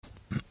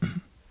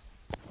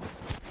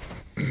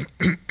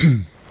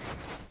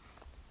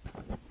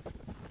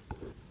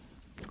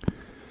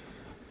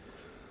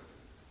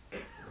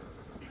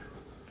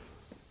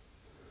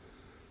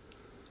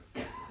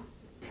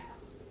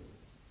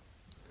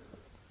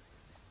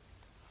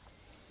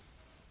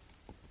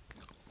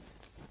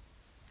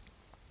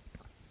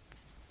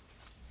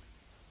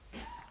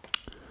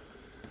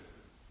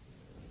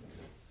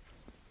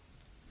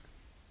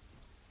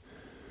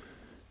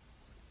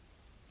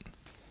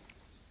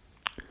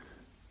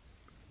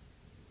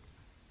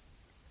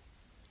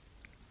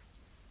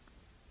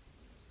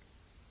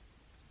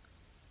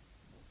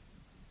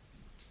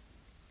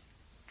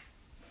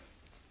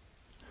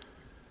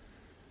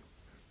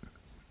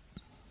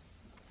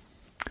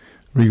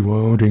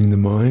Rewilding the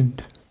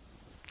mind.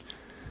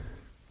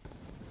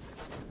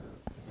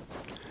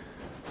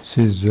 This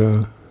is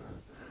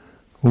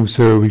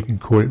also, we can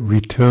call it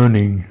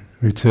returning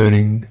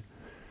the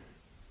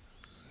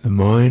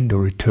mind, or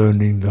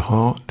returning the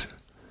heart,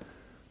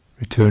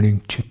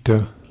 returning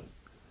Citta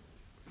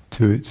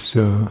to its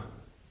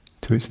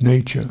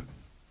nature,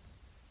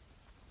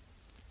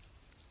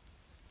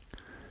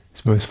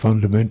 its most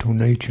fundamental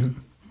nature.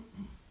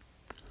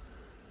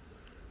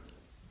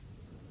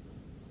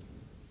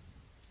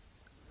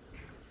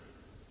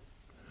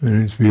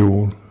 And as we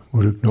all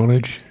would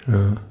acknowledge,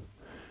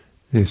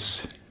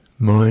 this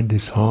mind,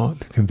 this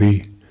heart, can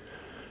be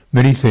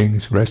many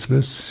things: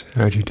 restless,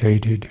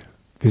 agitated,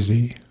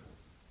 busy,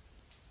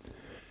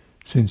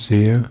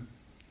 sincere,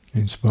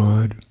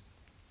 inspired,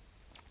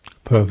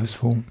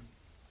 purposeful,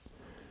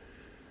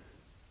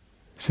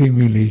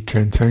 seemingly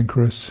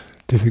cantankerous,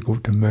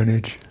 difficult to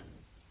manage,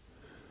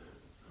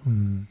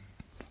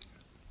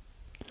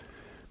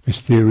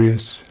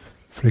 mysterious,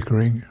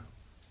 flickering,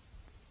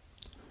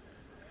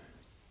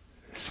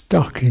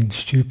 stuck in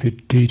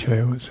stupid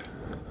details.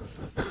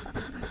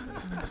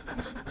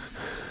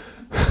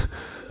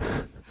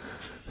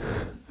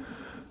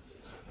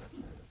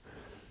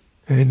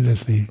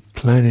 Endlessly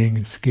planning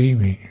and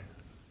scheming,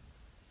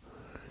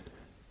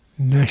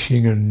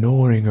 gnashing and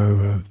gnawing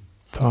over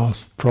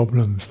past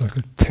problems like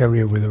a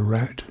terrier with a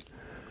rat.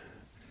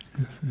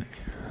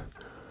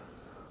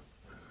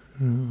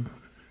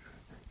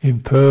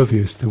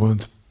 Impervious to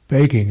one's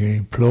begging and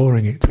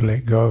imploring it to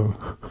let go.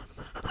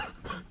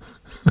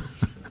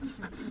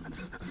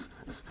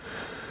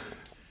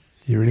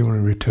 You really want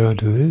to return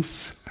to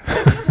this?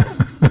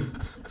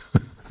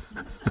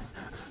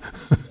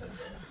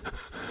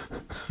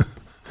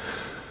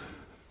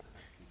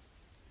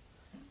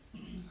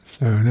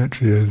 So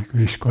naturally there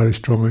can be quite a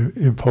strong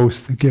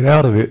impulse to get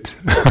out of it.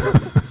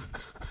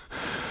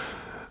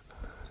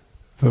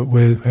 But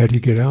how do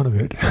you get out of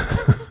it?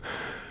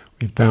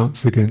 We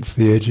bounce against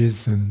the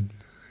edges and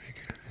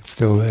it's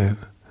still there.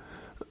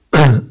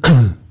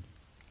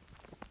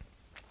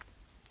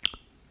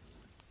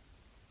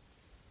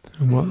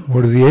 And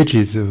what are the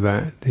edges of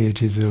that? The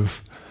edges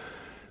of,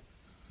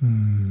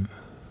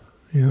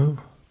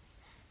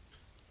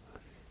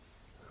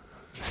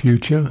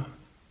 future,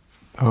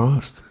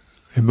 past,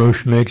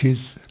 emotional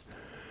edges,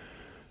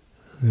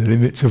 the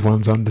limits of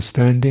one's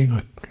understanding,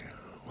 like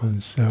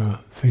one's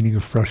feeling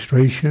of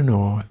frustration,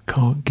 or I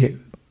can't get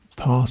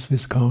past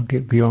this, can't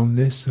get beyond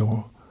this,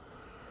 or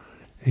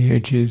the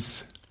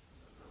edges,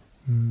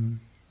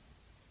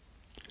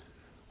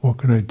 what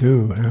can I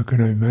do, how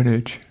can I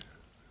manage?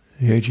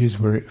 The edges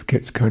where it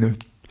gets kind of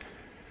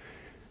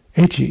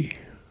edgy,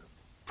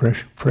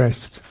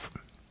 pressed.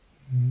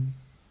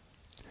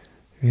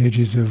 The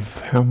edges of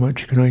how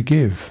much can I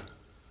give?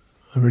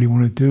 I really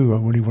want to do, I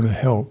really want to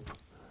help.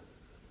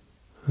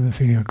 And the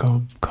feeling I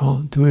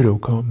can't do it all,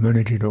 can't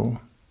manage it all.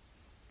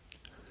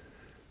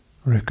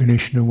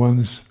 Recognition of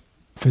one's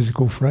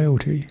physical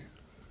frailty.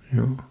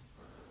 How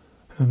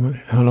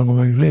long am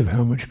I going to live?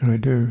 How much can I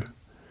do?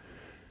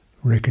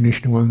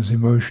 Recognition of one's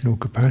emotional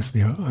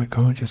capacity. I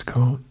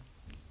can't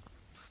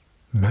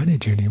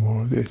manage any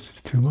more of this,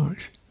 it's too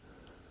much.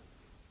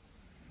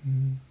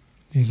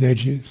 These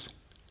edges.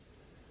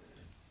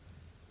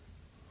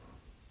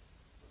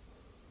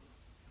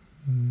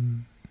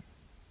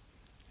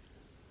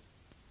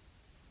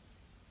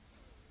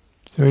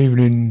 So even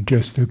in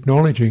just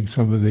acknowledging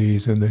some of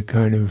these and the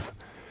kind of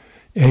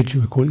edge,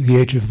 we call it the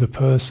edge of the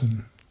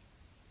person.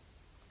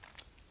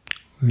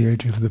 The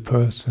edge of the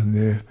person,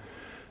 their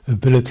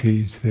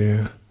abilities,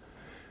 their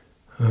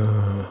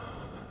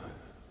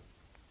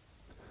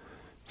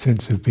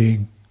sense of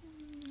being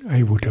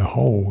able to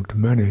hold, to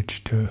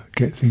manage, to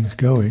get things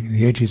going,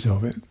 the edges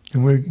of it.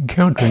 And we're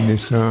encountering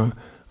this, I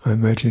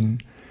imagine,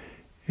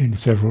 in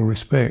several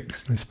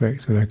respects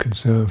with our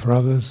concern for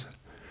others,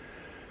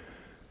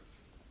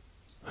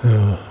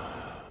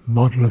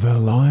 model of our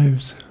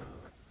lives,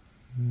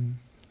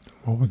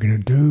 what we're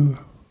going to do,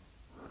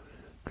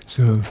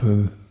 concern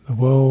for the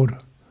world,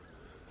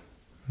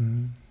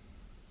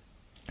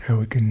 how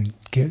we can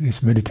get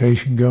this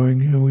meditation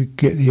going. We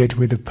get the edge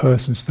where the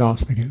person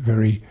starts to get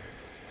very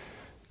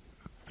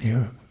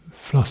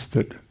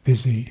flustered,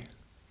 busy,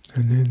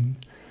 and then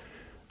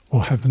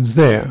what happens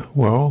there?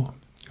 Well,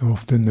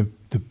 often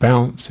the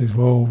bounce is,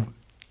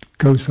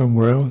 go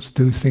somewhere else,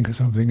 think of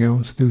something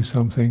else, do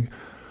something,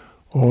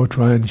 or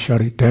try and shut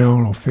it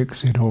down, or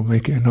fix it, or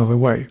make it another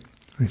way.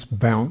 This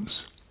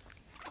bounce.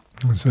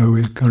 And so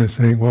we're kind of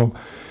saying, well,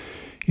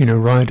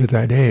 right at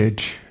that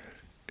edge,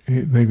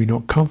 it may be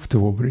not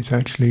comfortable, but it's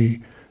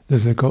actually,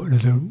 there's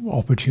an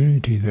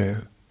opportunity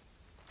there.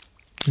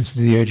 This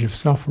is the edge of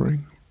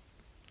suffering,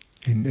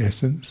 in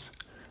essence.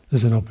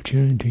 There's an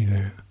opportunity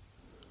there.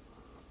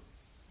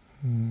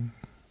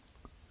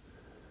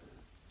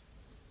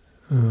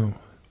 Oh,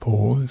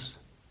 pause.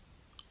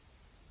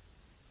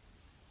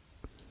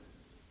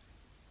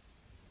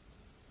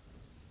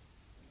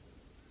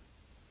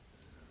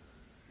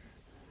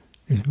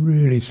 Just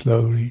really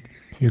slowly,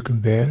 if you can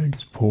bear it,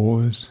 just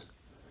pause.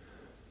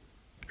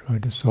 Try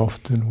to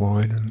soften,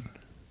 widen.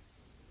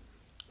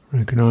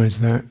 Recognize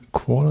that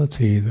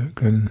quality that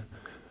can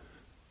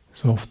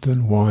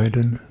soften,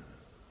 widen.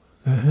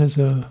 That has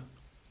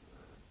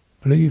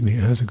believe me,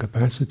 it has a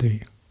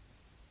capacity.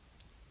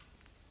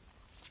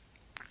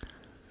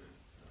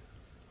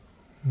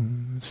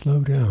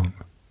 Slow down.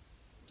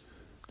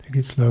 Take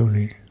it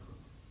slowly.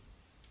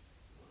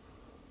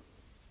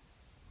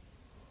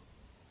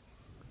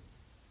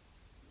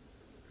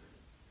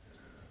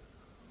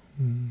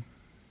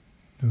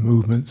 The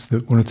movements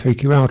that want to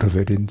take you out of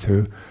it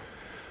into,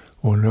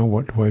 or no,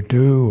 what do I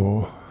do,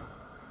 or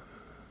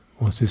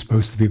what's this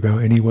supposed to be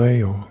about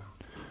anyway, or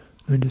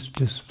and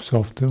just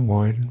soften,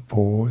 widen,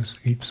 pause,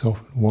 keep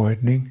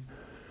widening.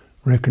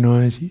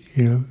 Recognize,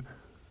 there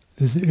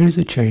is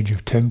a change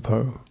of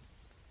tempo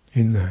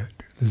in that.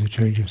 There's a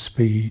change of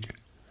speed.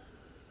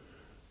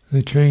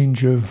 There's a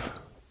change of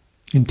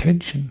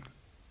intention.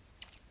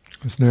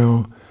 Because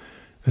now,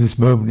 at this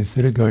moment,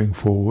 instead of going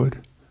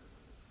forward,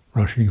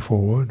 rushing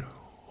forward,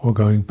 or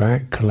going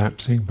back,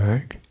 collapsing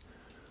back,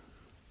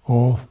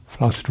 or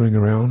flustering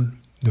around,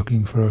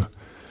 looking for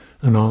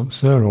an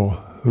answer,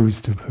 or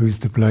who's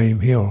to blame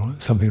here, or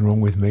something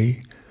wrong with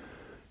me.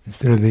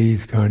 Instead of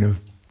these kind of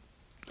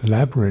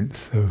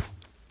labyrinth of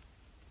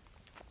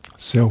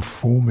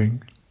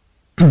self-forming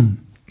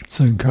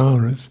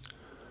sankharas,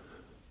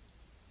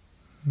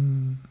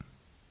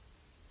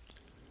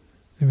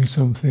 there is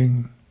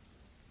something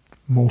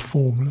more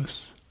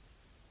formless.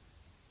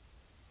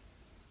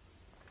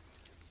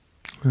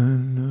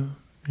 And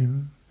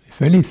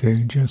if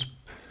anything, just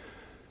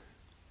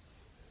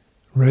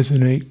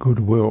resonate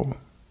goodwill,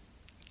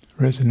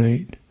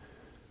 resonate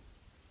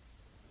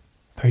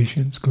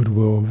patience,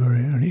 goodwill,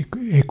 and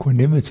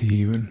equanimity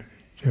even,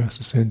 just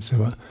a sense of,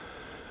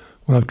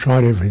 well, I've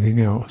tried everything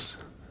else.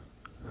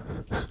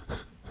 And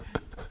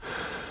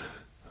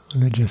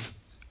then just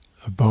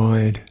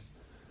abide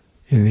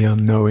in the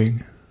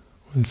unknowing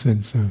with a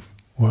sense of,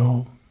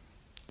 well,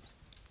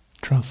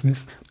 trust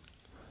this,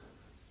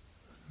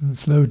 and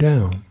slow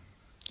down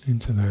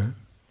into that.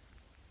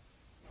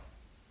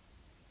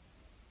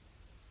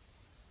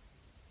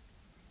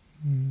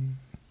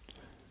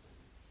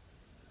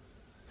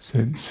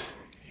 Sense,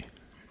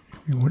 if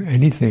you want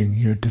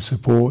anything, to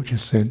support,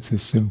 just sense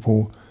this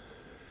simple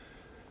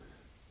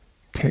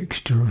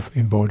texture of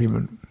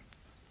embodiment.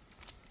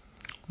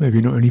 Maybe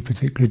not any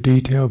particular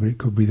detail, but it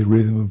could be the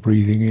rhythm of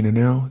breathing in and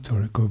out,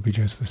 or it could be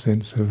just the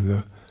sense of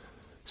the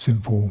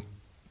simple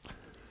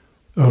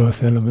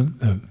earth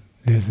element, that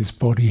there's this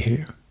body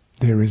here,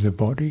 there is a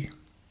body.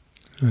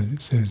 As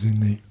it says in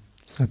the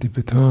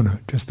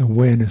Satipatthana, just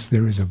awareness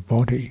there is a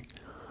body.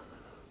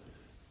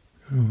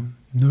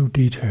 No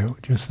detail,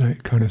 just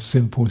that kind of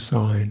simple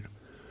sign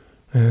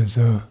as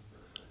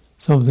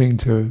something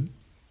to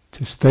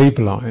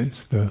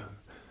stabilize the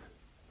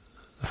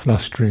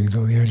flusterings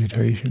or the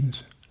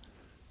agitations,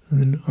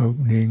 and then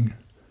opening,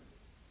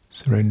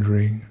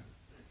 surrendering,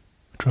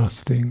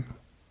 trusting,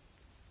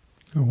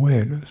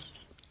 awareness.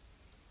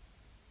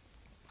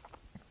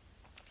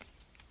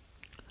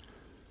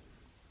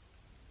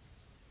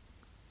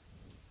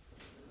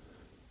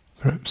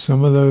 Perhaps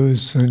some of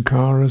those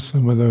sankharas,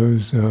 some of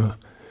those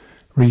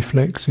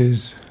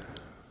reflexes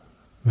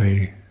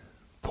may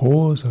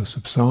pause or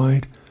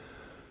subside.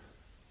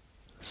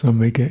 Some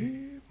may get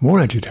more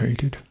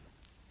agitated.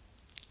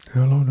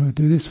 How long do I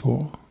do this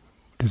for?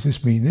 Does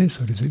this mean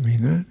this or does it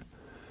mean that?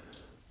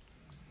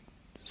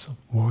 So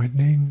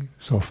widening,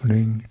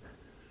 softening,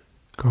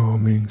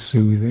 calming,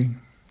 soothing.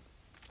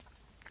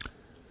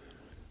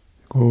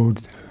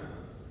 Called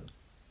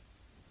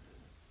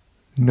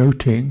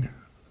noting,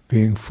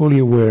 being fully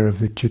aware of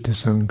the citta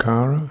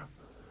sankhara,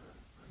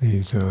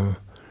 these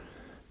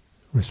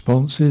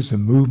responses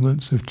and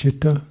movements of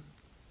citta,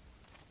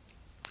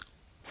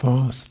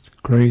 fast,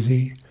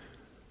 crazy,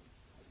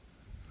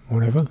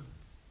 whatever.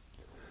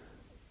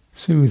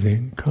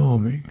 Soothing,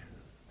 calming.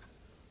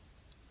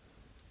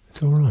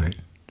 It's all right.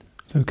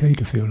 It's okay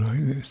to feel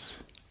like this.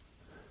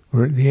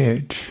 We're at the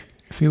edge.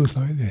 It feels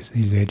like this,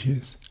 these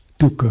edges.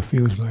 Dukkha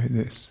feels like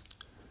this.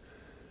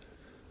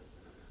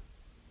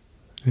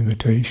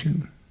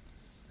 Limitation.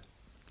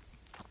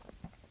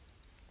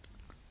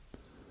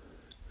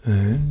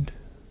 And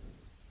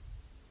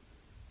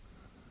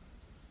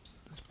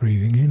there's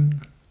breathing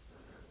in,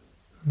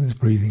 and there's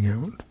breathing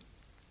out.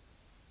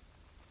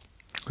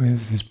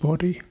 There's this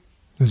body,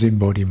 there's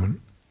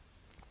embodiment.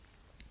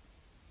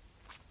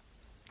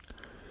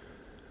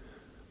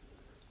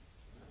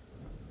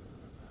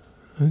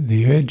 At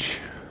the edge,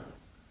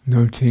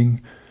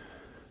 noting,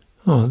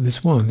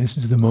 this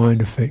is the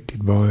mind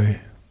affected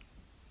by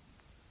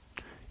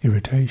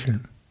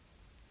irritation.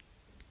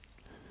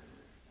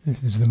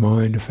 This is the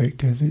mind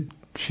affected, as it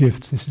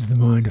shifts, this is the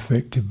mind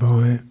affected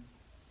by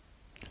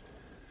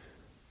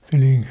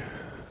feeling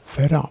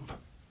fed up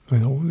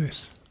with all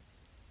this.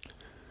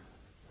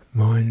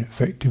 Mind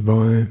affected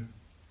by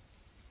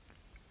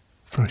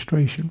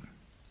frustration.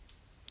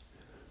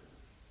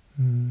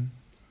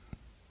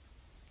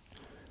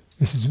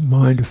 This is a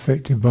mind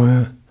affected by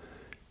a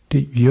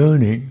deep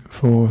yearning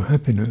for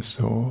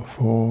happiness or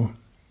for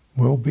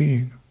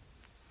well-being,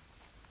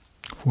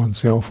 for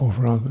oneself or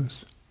for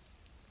others.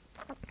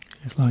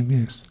 It's like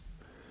this.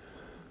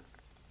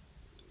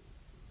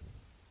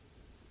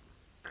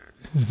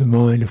 This is the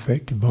mind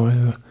affected by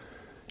the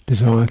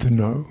desire to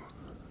know,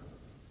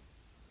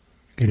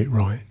 get it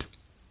right.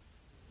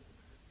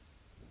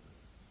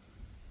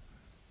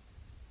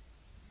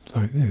 It's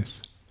like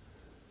this.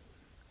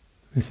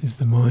 This is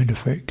the mind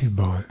affected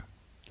by.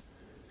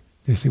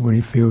 This is when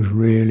it feels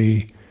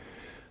really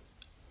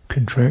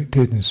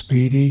contracted and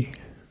speedy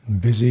and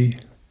busy.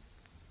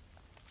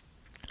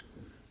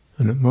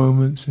 And at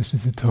moments, this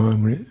is the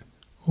time when it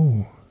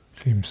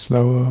seems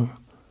slower,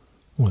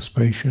 more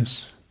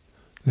spacious,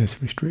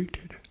 less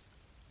restricted.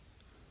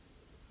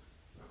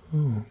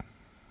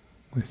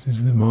 This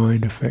is the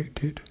mind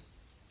affected.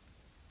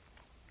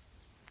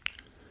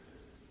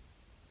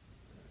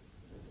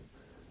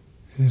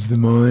 This is the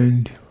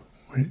mind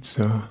when it's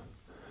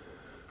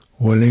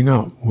welling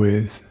up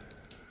with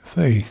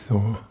faith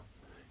or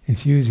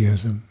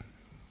enthusiasm,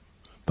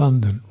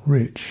 abundant,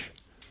 rich.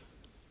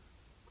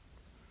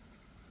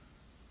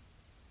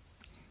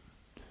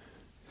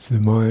 It's the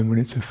mind when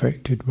it's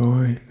affected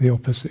by the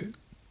opposite,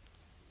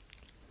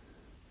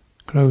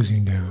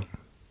 closing down,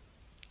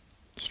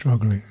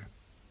 struggling.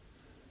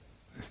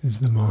 This is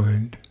the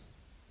mind.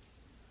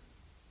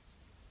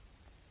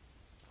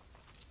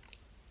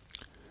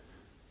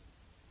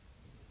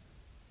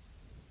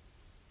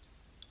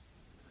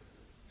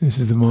 This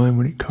is the mind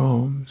when it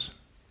calms,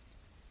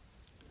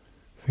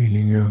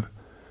 feeling a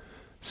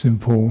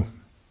simple,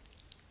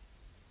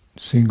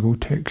 single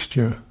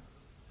texture,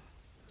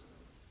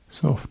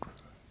 soft,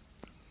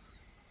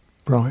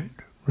 bright,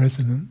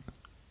 resonant,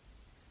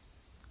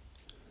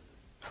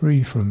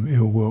 free from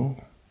ill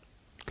will,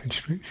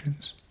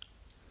 constrictions.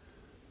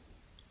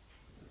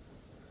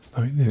 It's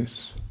like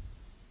this.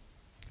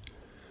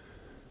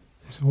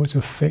 This is what's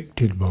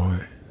affected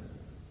by.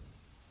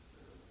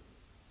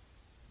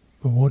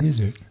 But what is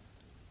it?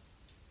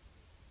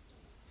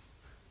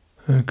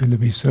 How can there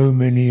be so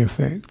many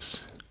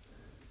effects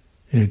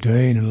in a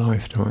day, in a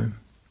lifetime?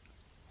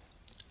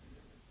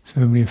 So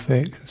many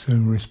effects, so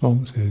many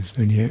responses,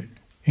 and yet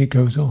it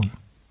goes on.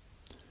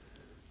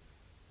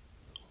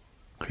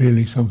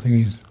 Clearly something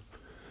is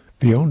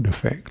beyond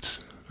effects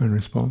and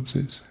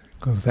responses,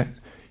 because that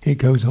it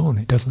goes on,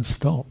 it doesn't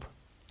stop.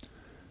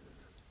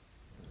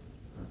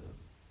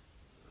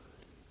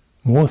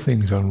 More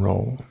things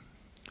unfold,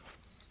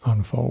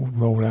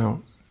 roll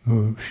out,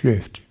 move,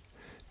 shift,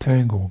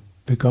 tangle,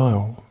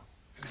 beguile,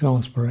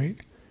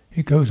 exasperate.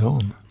 It goes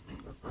on.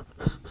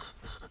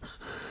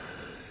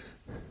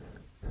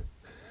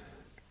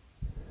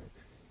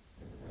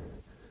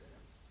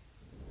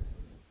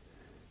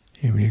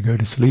 And when you go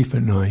to sleep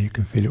at night, you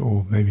can feel it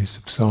all maybe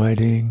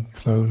subsiding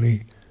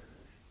slowly.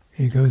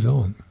 It goes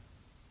on.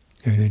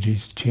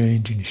 Energies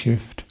change and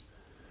shift.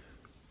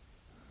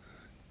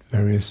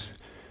 Various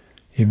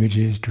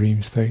images,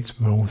 dream states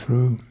roll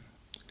through.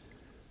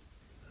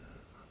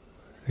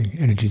 The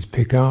energies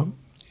pick up.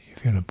 You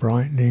feel a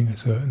brightening, a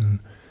certain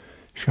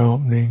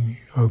sharpening.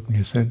 You open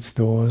your sense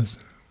doors,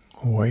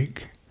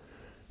 awake.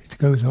 It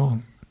goes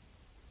on.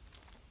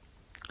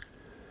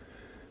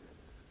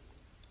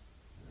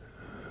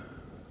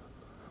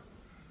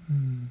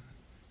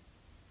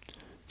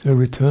 So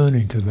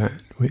returning to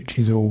that which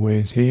is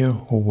always here,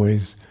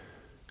 always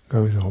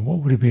goes on. What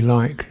would it be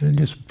like? And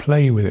just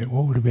play with it.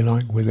 What would it be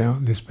like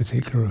without this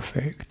particular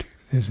effect?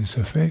 There's this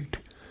effect.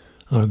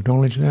 I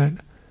acknowledge that.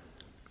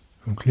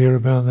 I'm clear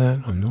about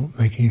that. I'm not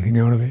making anything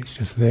out of it. It's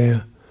just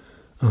there.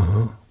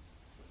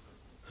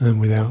 And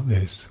without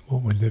this,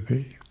 what would there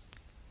be?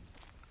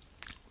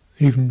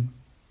 Even,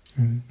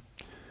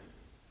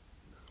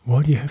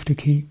 why do you have to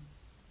keep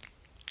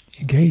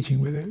engaging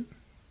with it?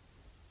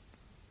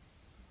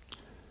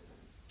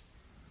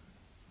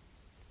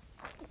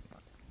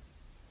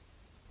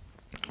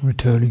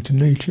 Returning to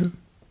nature.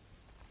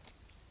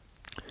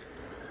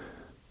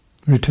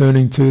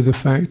 Returning to the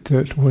fact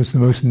that was the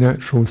most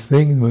natural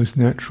thing, the most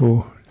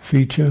natural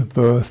feature,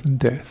 birth and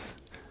death.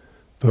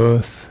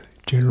 Birth,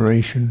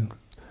 generation,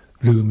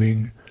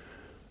 blooming,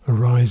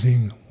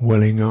 arising,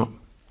 welling up,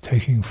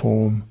 taking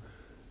form,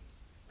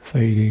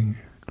 fading,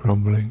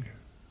 crumbling,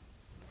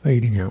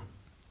 fading out.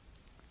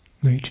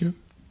 Nature.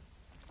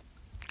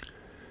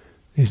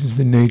 This is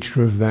the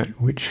nature of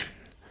that which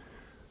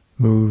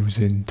moves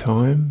in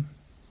time,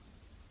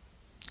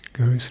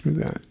 goes through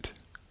that.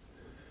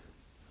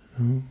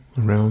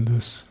 Around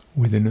us,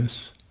 within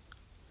us,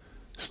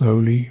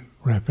 slowly,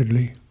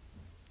 rapidly.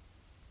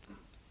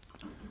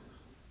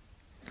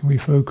 We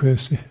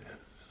focus,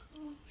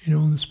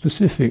 on the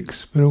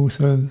specifics, but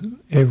also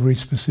every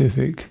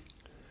specific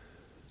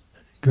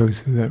goes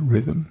through that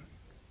rhythm.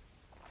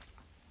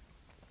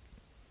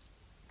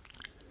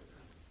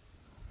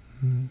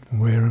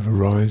 Aware of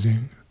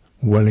arising,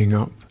 welling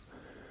up,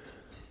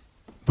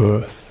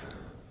 birth,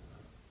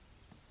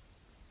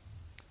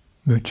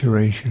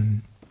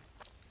 maturation,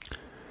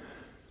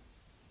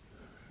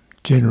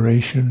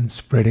 generation,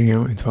 spreading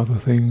out into other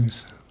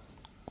things,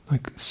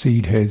 like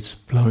seed heads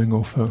blowing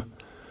off a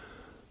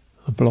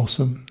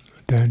blossom,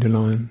 a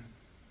dandelion,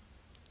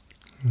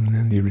 and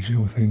then the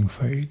original thing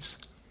fades.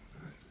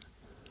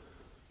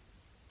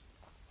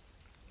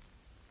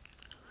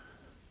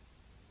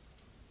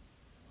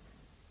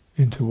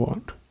 Into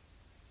what?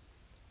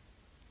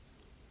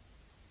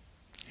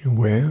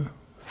 Aware,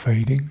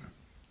 fading,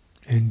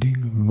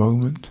 ending,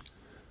 moment,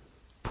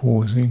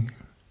 pausing,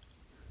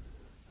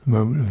 the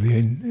moment of the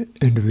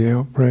end of the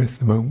out-breath,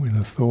 the moment when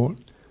the thought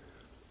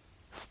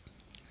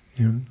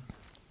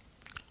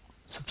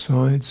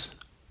subsides,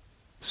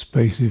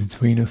 spaces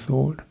between a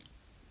thought,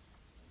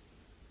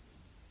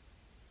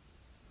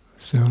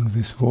 sound of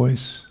this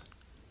voice,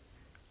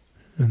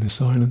 and the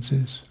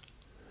silences.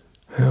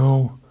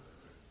 How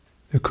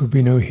there could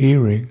be no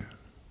hearing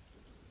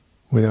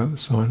without the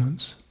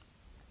silence.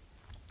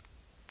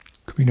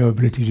 Could be no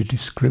ability to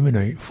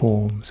discriminate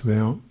forms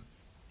without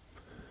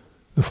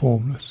the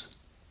formless.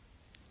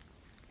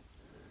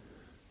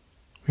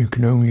 We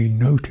can only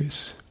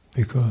notice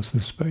because of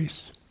the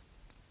space.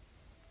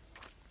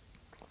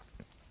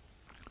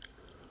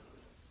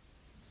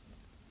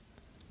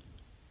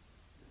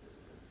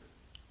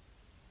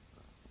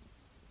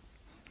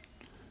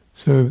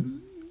 So,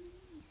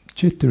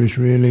 Citta is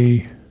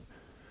really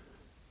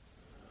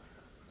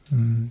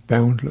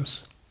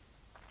boundless.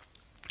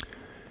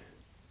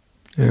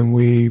 And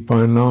we,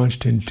 by and large,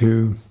 tend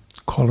to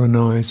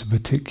colonize a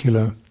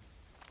particular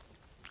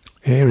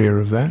area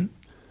of that,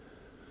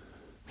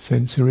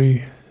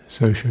 sensory,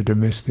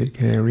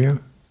 socio-domestic area.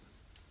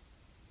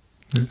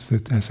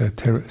 That's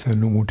our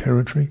normal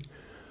territory,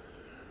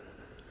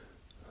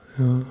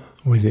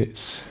 with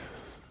its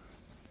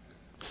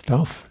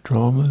stuff,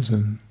 dramas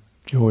and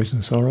joys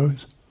and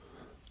sorrows.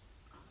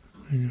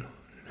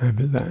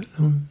 Inhabit that.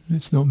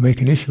 Let's not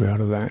make an issue out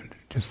of that,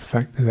 just the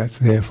fact that that's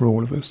there for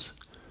all of us.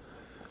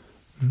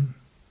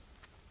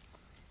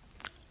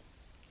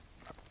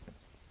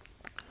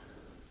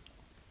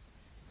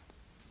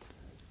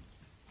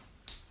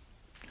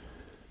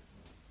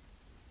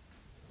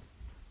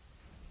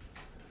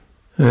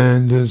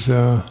 And there's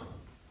a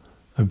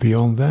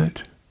beyond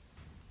that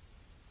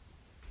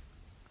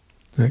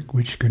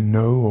which can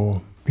know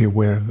or be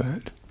aware of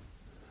that.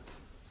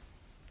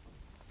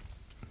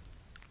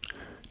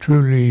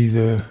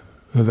 Truly,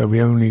 although we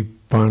only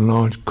by and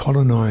large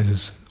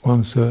colonize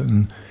one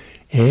certain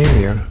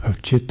area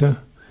of Citta,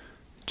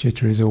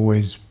 Citta is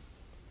always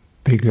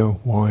bigger,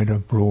 wider,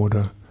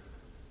 broader.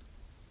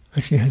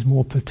 Actually has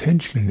more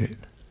potential in it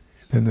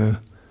than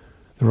the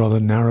rather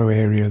narrow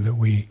area that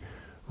we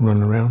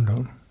run around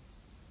on.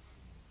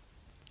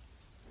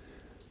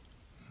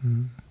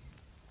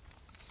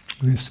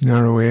 This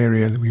narrow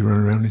area that we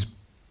run around is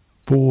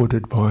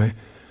bordered by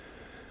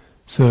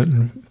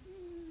certain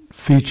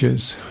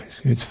features.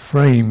 It's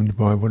framed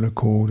by what are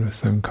called a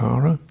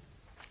sankhara.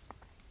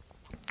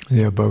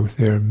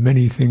 There are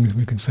many things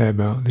we can say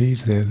about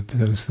these.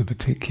 Those are the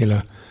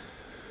particular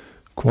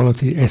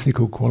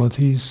ethical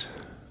qualities,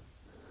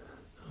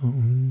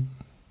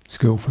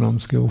 skillful,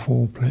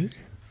 unskillful.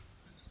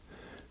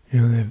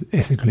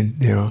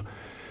 There are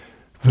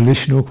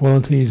volitional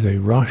qualities. They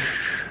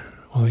rush,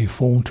 or they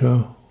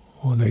falter,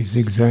 or they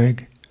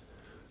zigzag,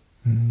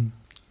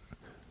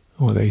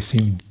 or they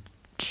seem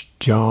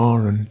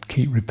jar and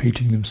keep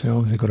repeating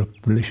themselves. They've got a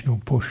volitional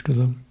push to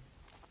them.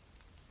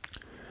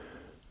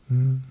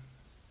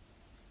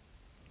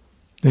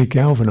 They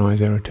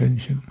galvanize our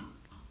attention.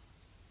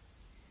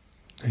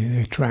 They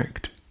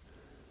attract.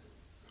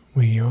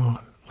 We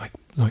are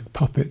like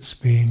puppets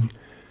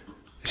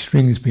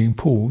strings being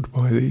pulled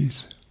by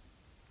these.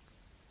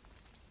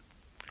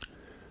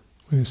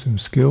 With some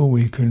skill,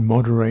 we can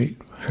moderate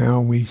how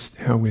we're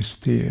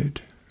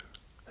steered,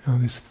 how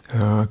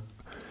our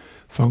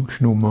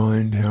functional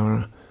mind, how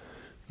our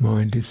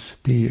mind is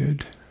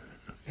steered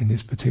in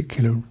this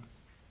particular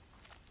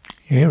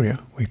area.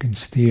 We can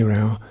steer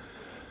our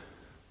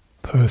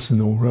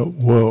personal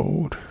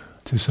world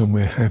to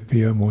somewhere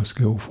happier, more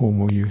skillful,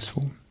 more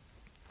useful.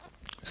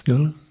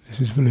 Still, this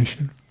is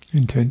volition,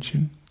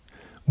 intention.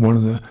 One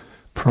of the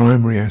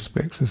primary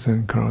aspects of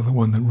sankhara, the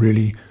one that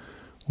really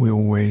we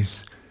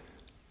always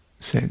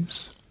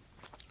sense.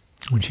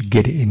 Once you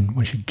get it in,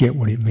 once you get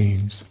what it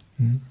means,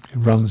 it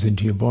runs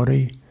into your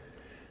body,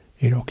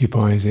 it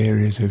occupies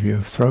areas of your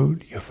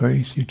throat, your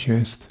face, your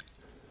chest,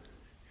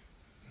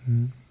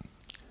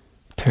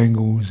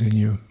 tangles in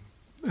your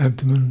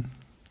abdomen,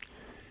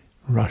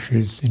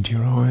 rushes into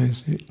your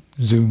eyes, it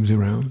zooms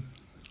around.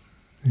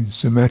 And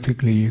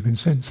somatically you can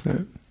sense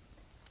that.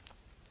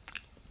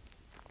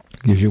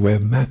 It gives you a way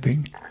of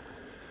mapping,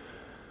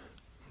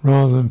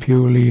 rather than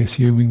purely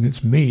assuming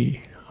that's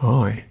me,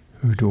 I,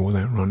 who do all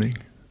that running.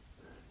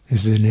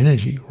 This is an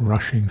energy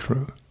rushing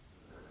through.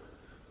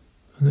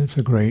 And that's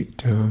a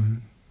great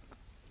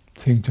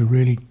thing to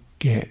really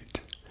get,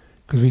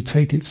 because we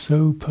take it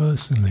so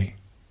personally.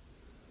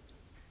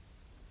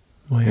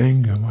 My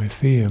anger, my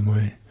fear,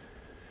 my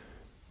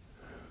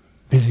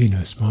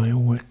busyness, my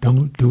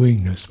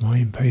doingness, my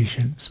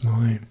impatience,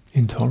 my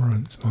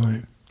intolerance,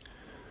 and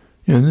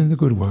then the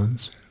good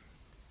ones.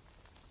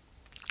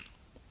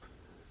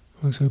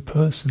 Also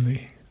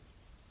personally.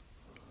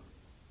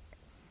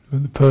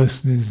 But the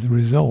person is the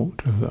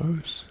result of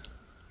those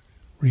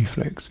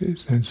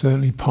reflexes, and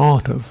certainly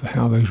part of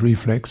how those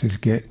reflexes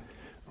get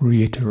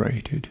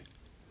reiterated.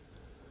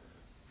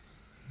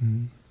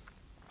 And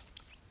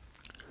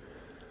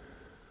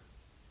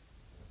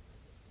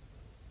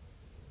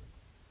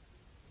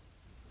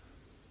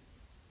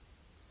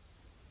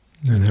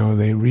how are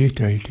they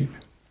reiterated?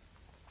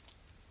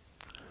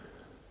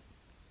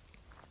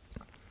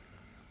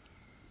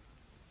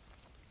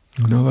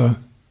 Another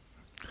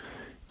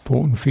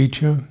important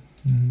feature,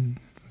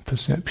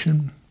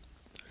 perception.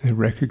 They're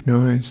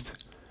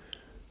recognized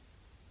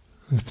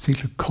as a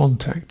particular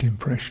contact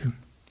impression.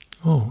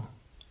 Oh.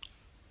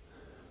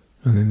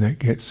 And then that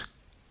gets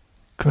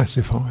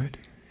classified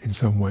in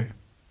some way.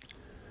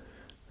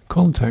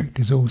 Contact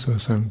is also a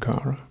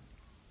sankhara.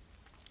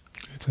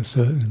 It's a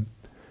certain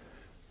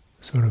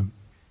sort of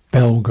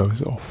bell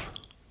goes off.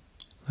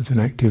 There's an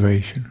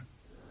activation.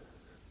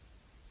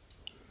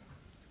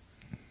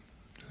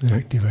 An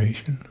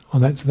activation. Oh,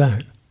 that's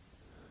that.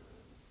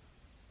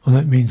 Oh,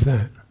 that means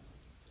that.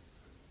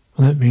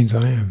 Oh, that means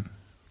I am.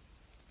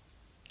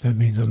 That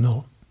means I'm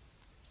not.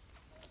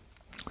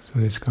 So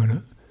this kind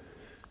of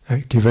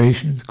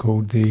activation is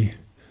called the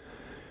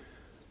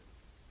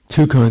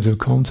two kinds of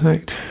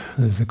contact.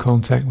 There's the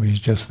contact which is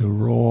just the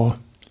raw,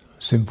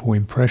 simple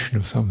impression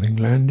of something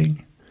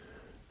landing.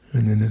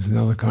 And then there's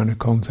another kind of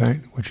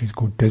contact which is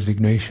called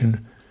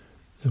designation,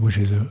 which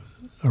is a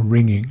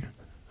ringing,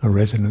 a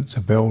resonance,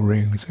 a bell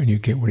rings, and you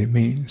get what it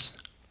means.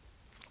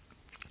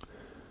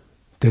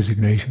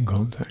 Designation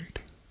contact.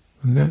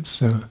 And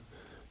that's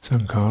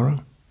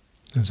sankhara.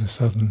 There's a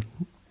sudden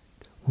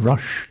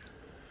rush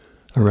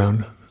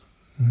around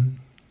in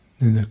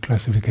the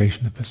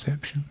classification of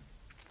perception.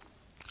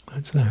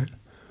 That's that.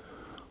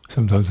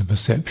 Sometimes the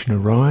perception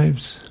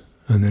arrives,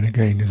 and then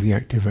again there's the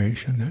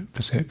activation. That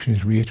perception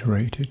is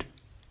reiterated,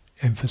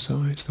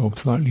 emphasized, or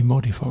slightly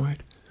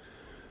modified.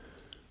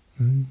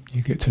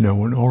 You get to know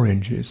what an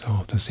orange is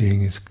after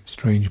seeing this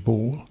strange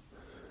ball.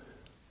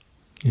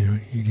 You know,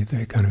 you get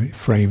that kind of, it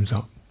frames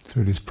up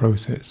through this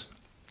process.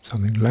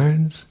 Something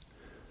lands,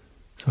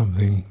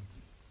 something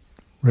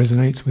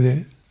resonates with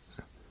it,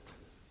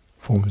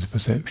 forms a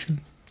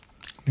perception.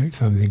 Next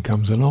something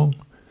comes along,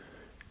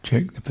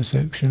 check the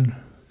perception,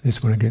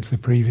 this one against the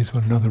previous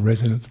one, another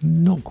resonance,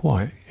 not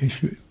quite,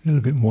 it's a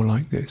little bit more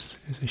like this,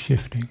 it's a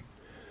shifting.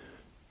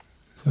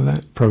 So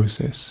that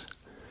process.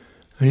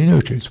 And you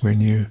notice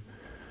when you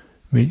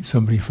meet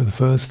somebody for the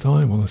first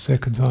time, or the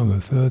second time, or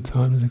the third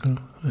time, and they go,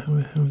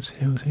 how's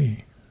he?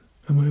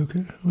 Am I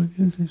okay?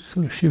 It's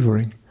sort of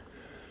shivering,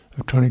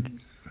 of trying to,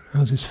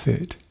 how's this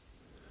fit?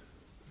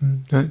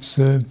 That's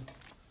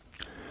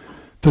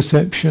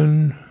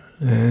perception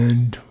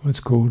and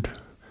what's called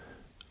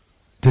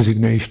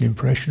designation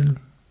impression,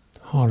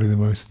 hardly the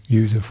most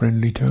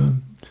user-friendly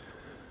term.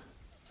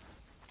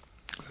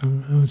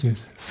 How is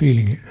this?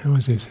 Feeling it. How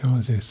is this? How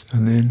is this?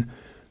 And then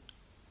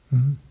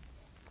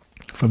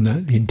from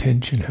that, the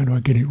intention, how do I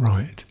get it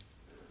right?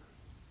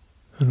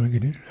 How do I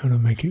get it? How do I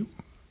make it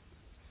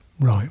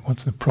right?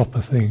 What's the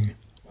proper thing?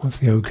 What's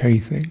the okay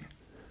thing?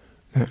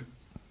 That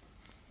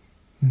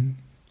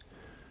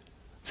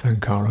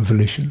sankhara,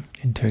 volition,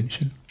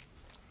 intention.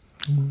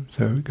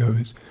 So it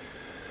goes.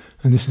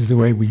 And this is the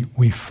way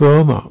we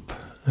firm up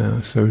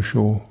our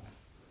social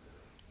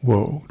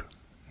world.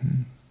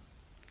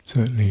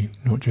 Certainly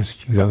not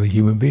just with other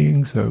human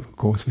beings, though of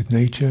course with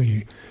nature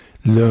you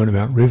learn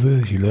about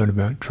rivers, you learn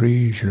about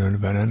trees, you learn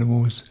about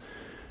animals,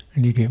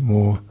 and you get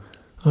more,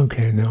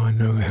 okay, now I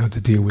know how to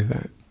deal with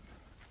that.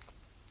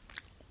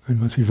 You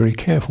must be very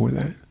careful with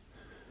that,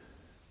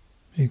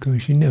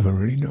 because you never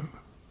really know.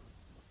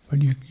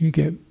 But you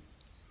get a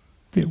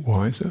bit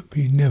wiser, but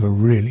you never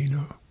really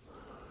know.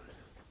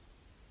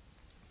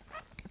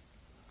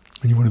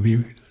 And you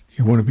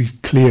want to be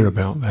clear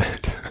about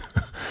that.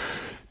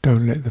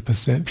 Don't let the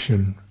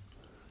perception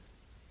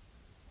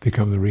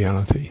become the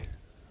reality.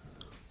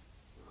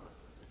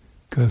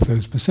 Because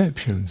those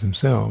perceptions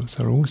themselves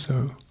are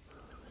also,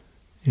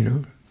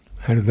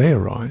 how do they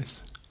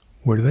arise?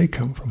 Where do they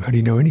come from? How do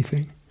you know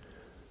anything?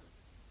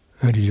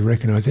 How did you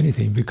recognize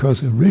anything?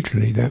 Because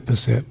originally that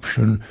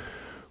perception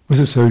was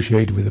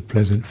associated with a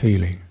pleasant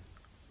feeling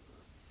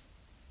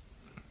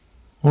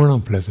or an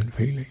unpleasant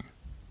feeling.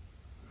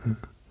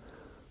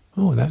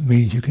 Oh, that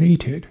means you can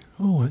eat it.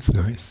 Oh, that's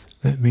nice.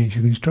 That means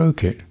you can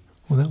stroke it.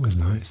 Oh, that was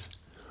nice.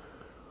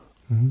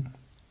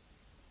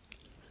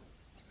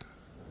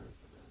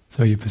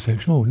 So your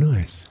perception, oh,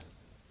 nice,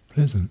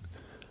 pleasant.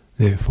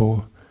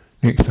 Therefore,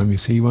 next time you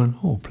see one,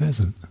 oh,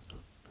 pleasant.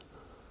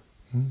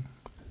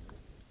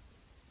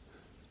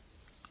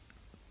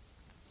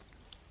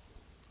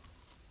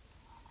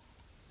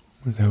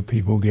 That's how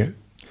people get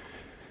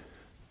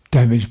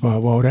damaged by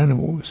wild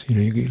animals.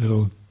 You get a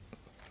little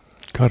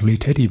cuddly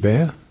teddy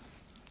bear,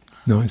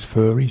 nice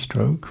furry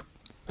stroke.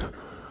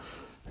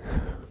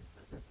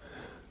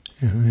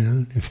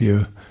 If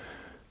you're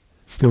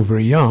still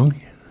very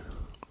young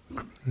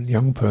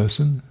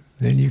person,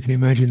 then you can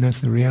imagine that's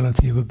the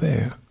reality of a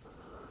bear.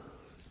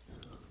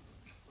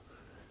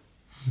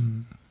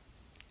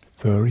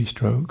 Furry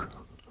stroke,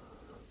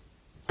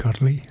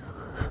 cuddly.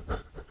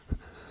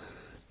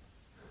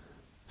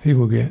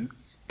 People get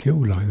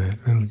killed like that,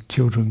 and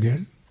children get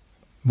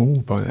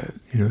mauled by that,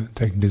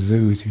 taken to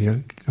zoos if you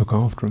don't look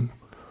after them.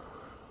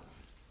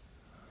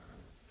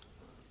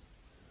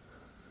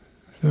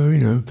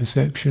 So,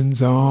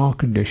 perceptions are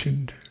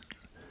conditioned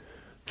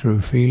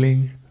through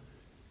feeling,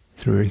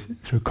 through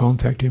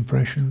contact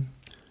impression,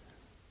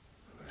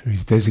 through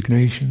his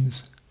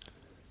designations,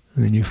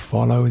 and then you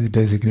follow the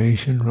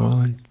designation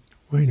rather than,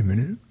 wait a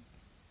minute,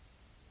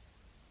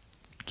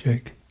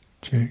 check,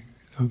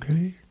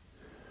 okay.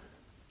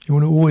 You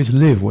want to always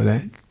live with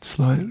that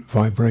slight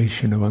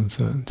vibration of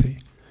uncertainty,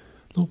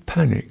 not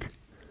panic.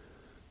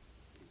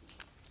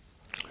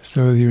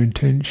 So your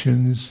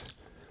intentions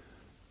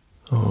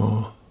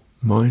are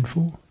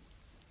mindful,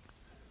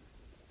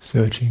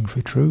 searching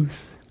for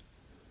truth,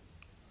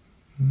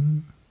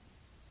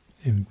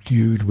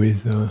 imbued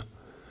with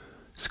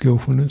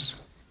skillfulness,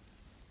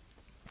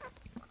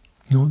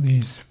 not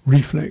these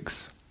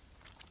reflex.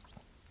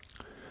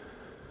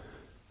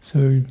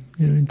 So,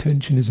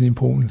 intention is an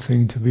important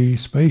thing to be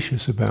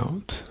spacious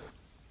about.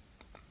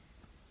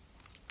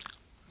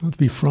 Not to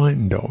be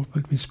frightened of,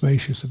 but to be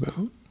spacious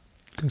about.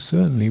 Because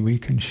certainly we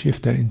can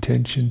shift that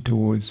intention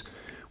towards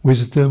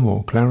wisdom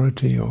or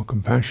clarity or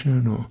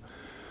compassion or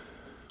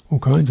all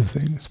kinds of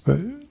things. But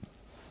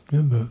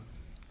remember,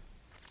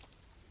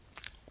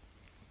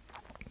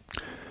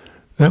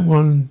 that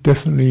one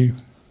definitely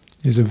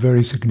is a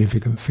very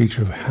significant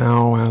feature of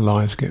how our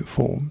lives get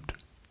formed.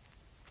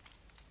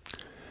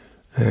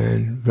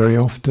 And very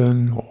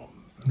often, or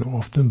not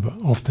often,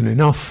 but often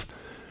enough,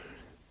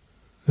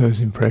 those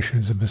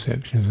impressions and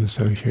perceptions are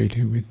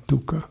associated with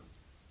dukkha.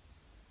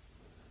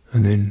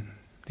 And then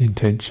the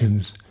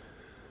intentions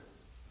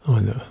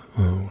either,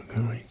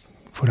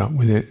 put up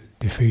with it,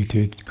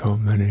 defeated,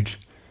 can't manage,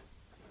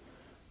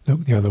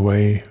 look the other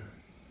way,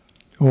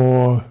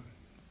 or,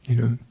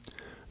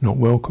 not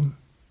welcome.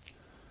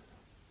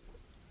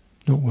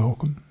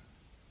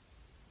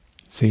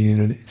 Seen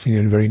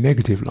in a very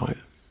negative light.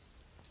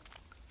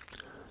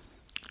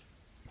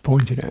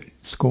 Pointed at,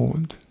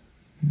 scorned.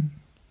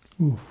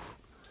 Oof.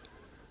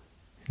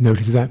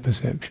 Notice that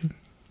perception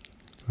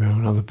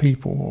around other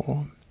people,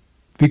 or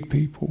big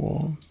people,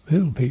 or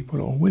little people,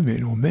 or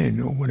women, or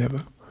men, or whatever.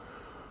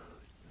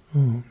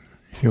 Oh,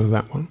 you feel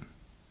that one.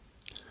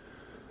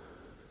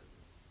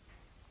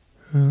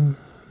 And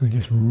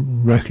just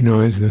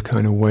recognize the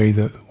kind of way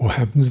that what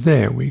happens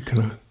there. We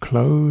kind of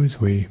close,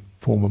 we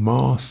form a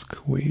mask,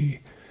 we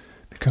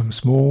become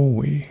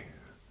small,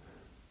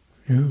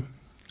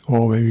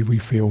 or maybe we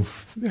feel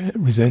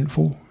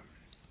resentful,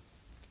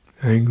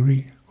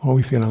 angry, or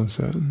we feel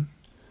uncertain.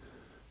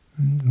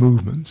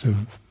 Movements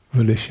of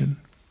volition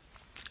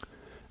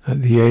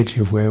at the edge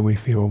of where we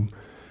feel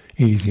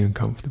easy and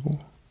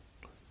comfortable.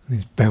 And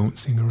it's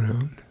bouncing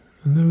around.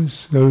 And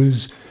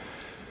those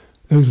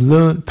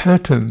learnt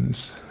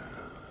patterns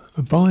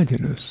abide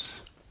in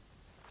us.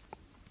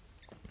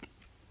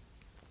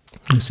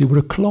 You see what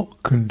a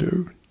clock can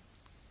do.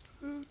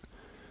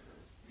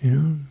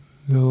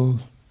 Little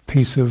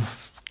piece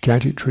of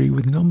gadgetry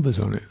with numbers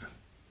on it.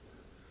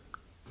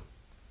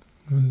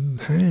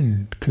 And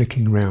hand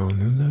clicking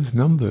round, and those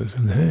numbers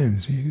and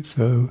hands, you get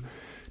so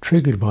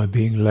triggered by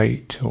being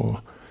late,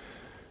 or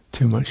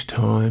too much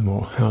time,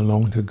 or how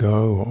long to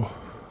go,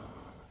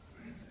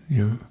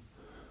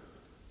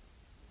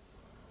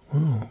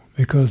 or,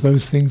 because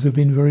those things have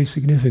been very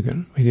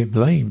significant. We get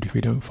blamed if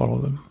we don't follow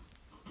them.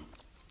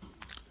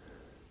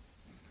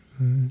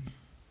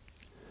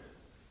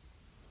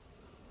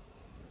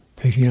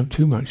 Taking up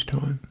too much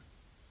time.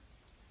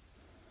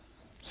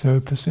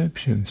 So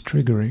perceptions,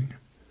 triggering.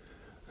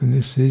 And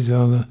this is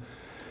the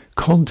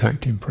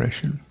contact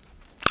impression.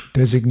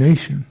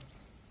 Designation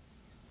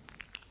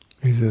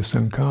is a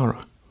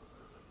sankhara.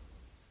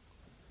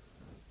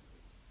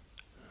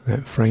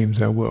 That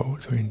frames our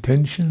world. So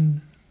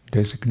intention,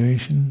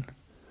 designation,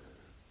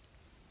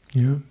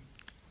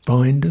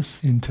 bind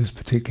us into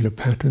particular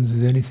patterns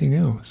as anything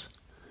else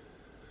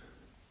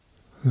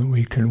that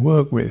we can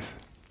work with.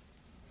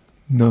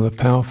 Another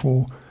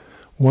powerful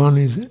one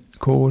is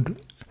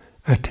called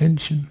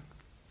attention.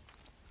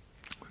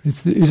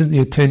 Isn't the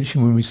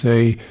attention when we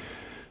say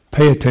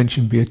pay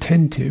attention, be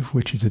attentive,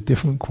 which is a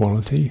different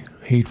quality.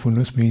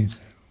 Heedfulness means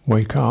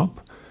wake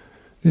up.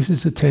 This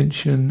is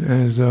attention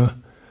as a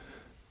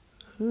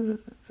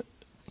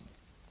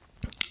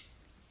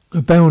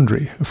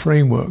boundary, a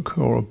framework,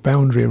 or a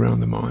boundary around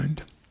the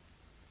mind.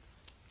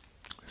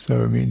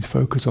 So it means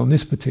focus on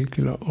this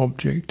particular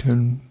object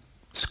and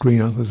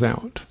screen others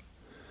out.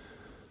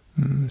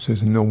 So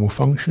it's a normal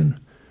function.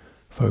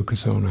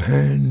 Focus on a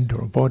hand,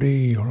 or a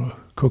body, or a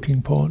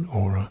cooking pot,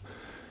 or a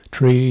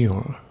tree,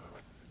 or a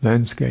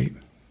landscape.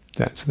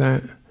 That's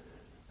that.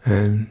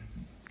 And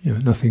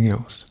nothing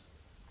else.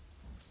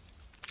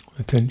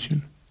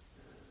 Attention.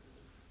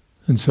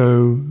 And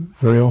so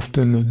very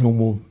often a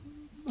normal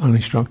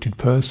uninstructed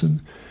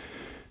person,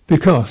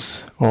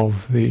 because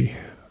of the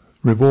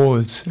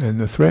rewards and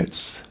the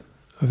threats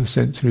of the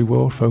sensory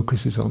world,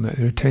 focuses on that.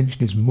 Their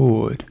attention is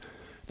moored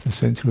to the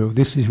sensory world.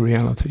 This is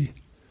reality.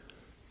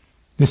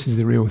 This is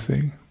the real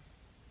thing.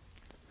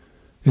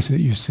 This that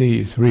you see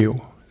is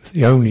real. It's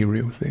the only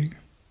real thing.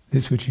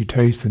 This which you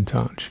taste and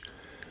touch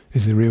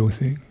is the real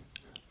thing.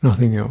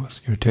 Nothing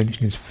else. Your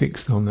attention is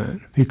fixed on that,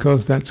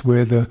 because that's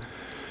where the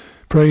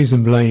praise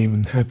and blame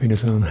and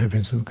happiness and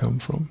unhappiness have come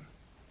from.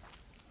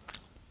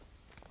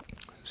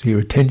 So your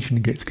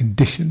attention gets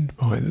conditioned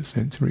by the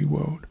sensory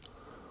world.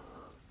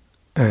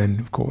 And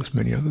of course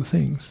many other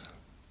things.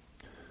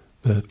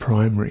 The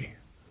primary.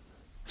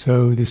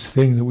 So this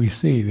thing that we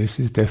see, this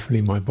is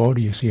definitely my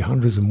body. You see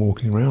hundreds of them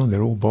walking around,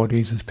 they're all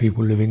bodies, there's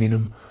people living in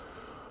them.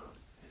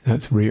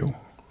 That's real.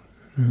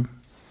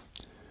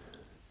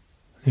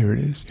 There it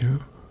is,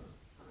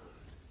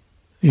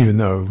 Even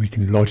though we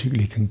can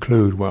logically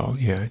conclude, well,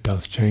 it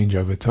does change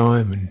over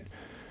time, and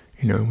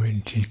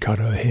when she cut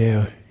her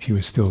hair, she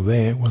was still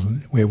there. It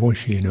wasn't, where was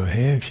she in her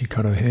hair if she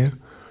cut her hair?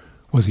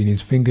 Was he in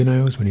his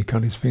fingernails when he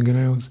cut his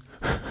fingernails?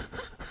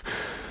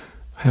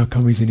 How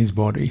come he's in his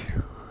body?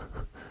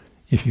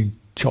 If you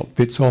chop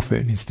bits off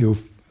it, and is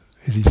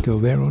he still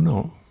there or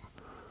not?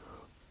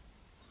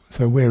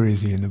 So where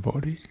is he in the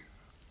body?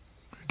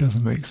 It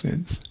doesn't make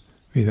sense.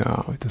 Either,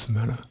 it doesn't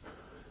matter.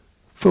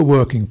 For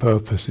working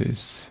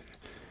purposes,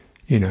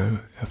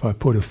 if I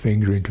put a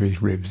finger into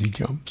his ribs, he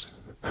jumps.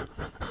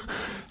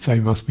 So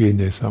he must be in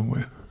there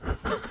somewhere.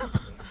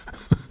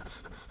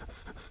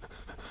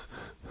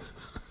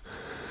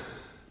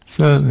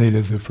 Certainly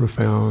there's a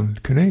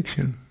profound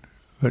connection,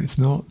 but it's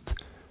not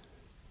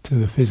to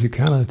the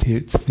physicality,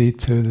 it's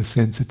to the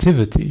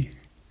sensitivity.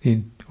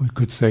 We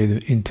could say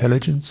the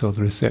intelligence or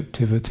the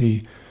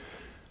receptivity,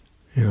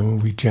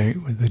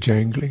 with the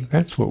jangling.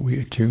 That's what we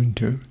attune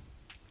to.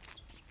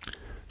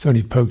 It's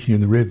only poking you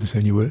in the ribs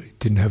and you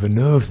didn't have a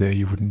nerve there,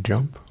 you wouldn't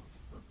jump.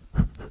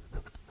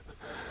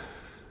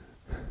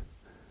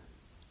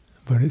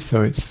 But it's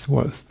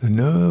what's the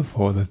nerve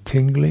or the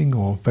tingling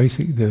or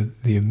basically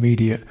the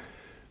immediate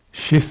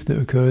shift that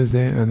occurs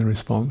there and the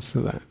response to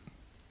that.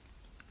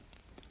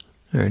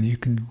 And you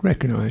can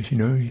recognize,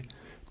 you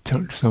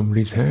touch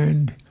somebody's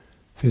hand,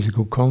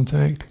 physical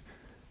contact,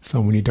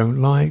 someone you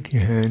don't like,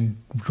 your hand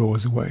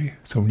draws away.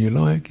 Someone you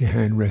like, your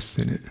hand rests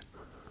in it.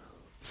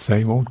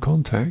 Same old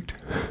contact.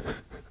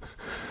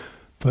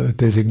 But the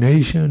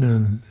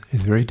designation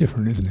is very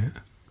different, isn't it?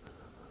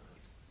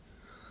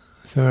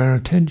 So our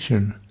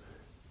attention,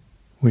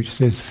 which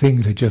says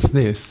things are just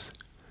this,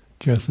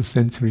 just the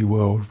sensory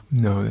world,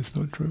 no, that's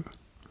not true.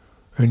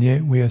 And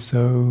yet we are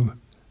so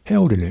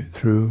held in it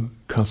through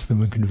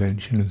custom and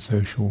convention and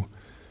social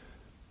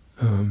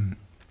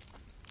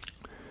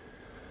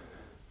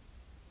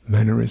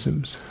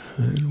mannerisms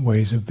and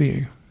ways of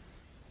being.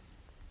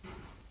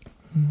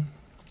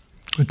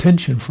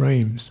 Attention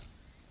frames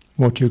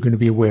what you're going to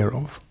be aware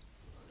of.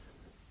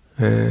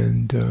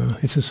 And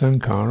it's a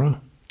sankhara.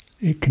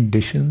 It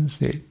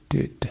conditions, it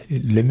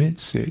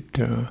limits, it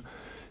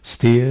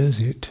steers,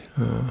 it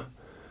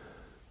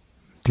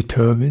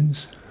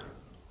determines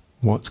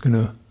what's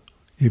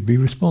you'd be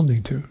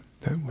responding to,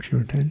 that which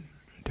your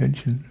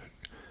attention.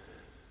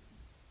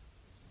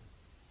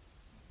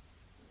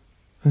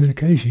 And then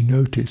occasionally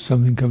notice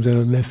something comes out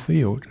of left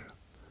field.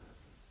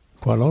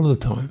 Quite a lot of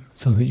the time,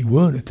 something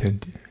you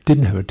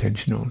didn't have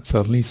attention on.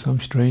 Suddenly some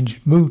strange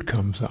mood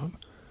comes up.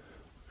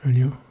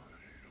 And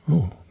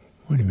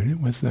wait a minute,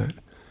 what's that?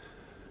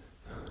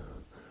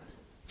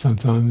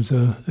 Sometimes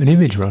an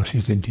image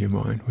rushes into your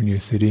mind when you're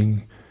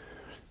sitting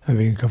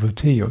having a cup of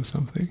tea or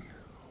something.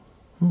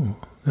 Oh,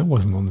 that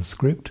wasn't on the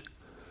script.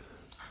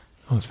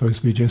 I was supposed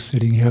to be just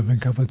sitting here having a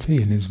cup of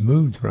tea and his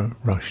mood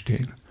rushed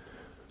in.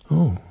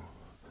 So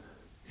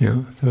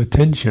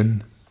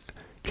attention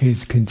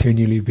is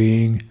continually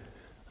being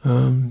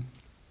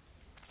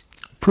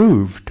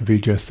proved to be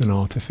just an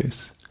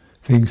artifice.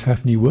 Things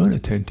happen you weren't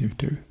attentive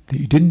to, that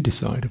you didn't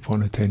decide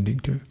upon attending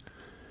to.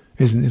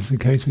 Isn't this the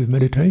case with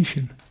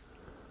meditation?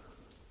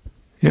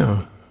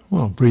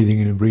 Breathing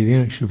in and breathing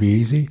out should be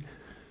easy.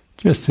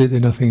 Just sit there,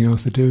 nothing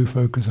else to do,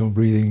 focus on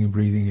breathing and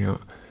breathing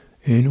out.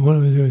 And where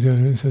did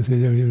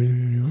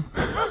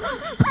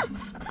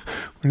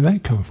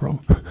that come from?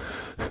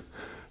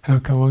 How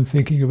come I'm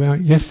thinking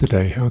about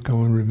yesterday? How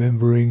come I'm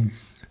remembering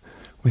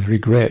with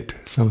regret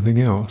something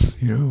else,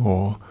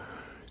 or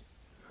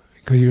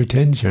Because your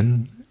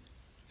attention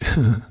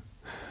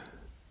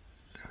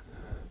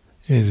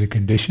is a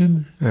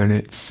condition, and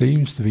it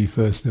seems to be,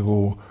 first of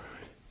all,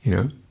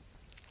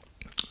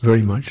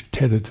 very much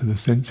tethered to the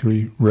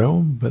sensory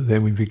realm, but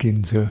then we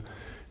begin to,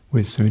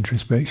 with some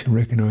introspection,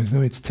 recognize,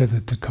 no, it's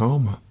tethered to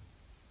karma,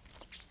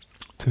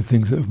 to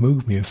things that have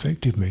moved me,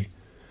 affected me.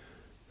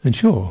 And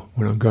sure,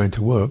 when I'm going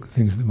to work,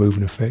 things that move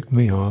and affect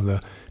me are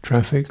the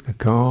traffic, the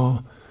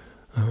car,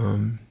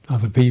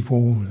 other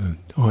people, the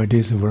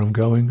ideas of where I'm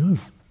going.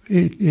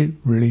 It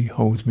really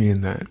holds me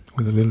in that,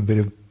 with a little bit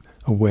of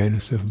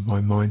awareness of my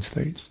mind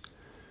states.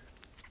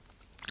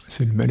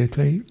 So to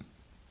meditate,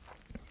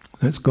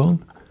 that's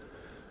gone.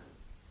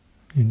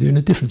 You're doing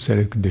a different set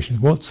of conditions.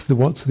 What's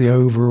the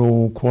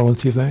overall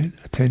quality of that?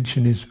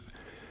 Attention is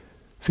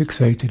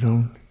fixated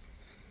on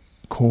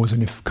cause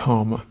and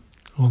karma,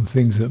 on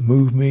things that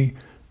move me,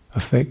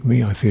 affect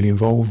me, I feel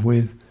involved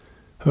with,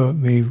 hurt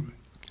me,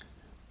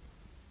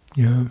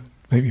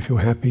 make me feel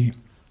happy.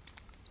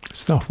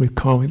 Stuff with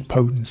karmic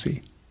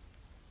potency.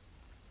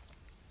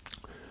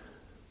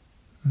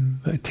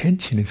 But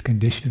attention is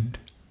conditioned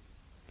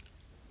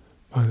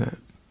by that,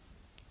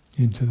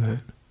 into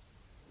that.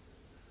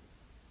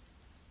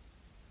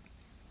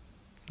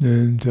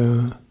 And,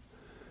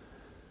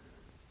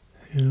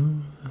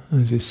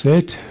 as I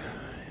said,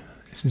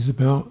 this is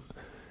about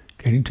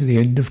getting to the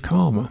end of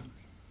karma,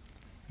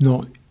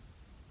 not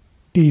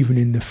even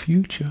in the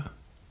future,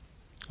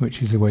 which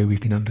is the way we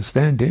can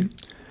understand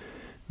it.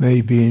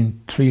 Maybe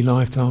in 3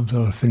 lifetimes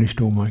I'll have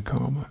finished all my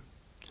karma.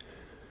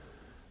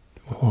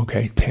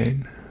 Okay,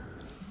 10.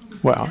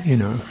 Well,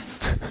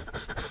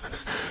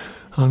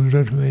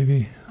 100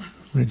 maybe,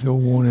 when it's all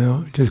worn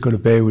out. Just got to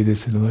bear with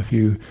this another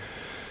few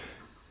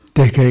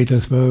decades, I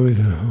suppose.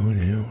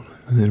 And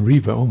then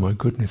rebirth, oh my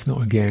goodness,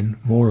 not again,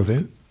 more of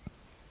it.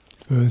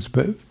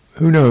 But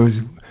who knows?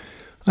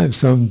 I have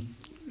some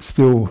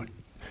still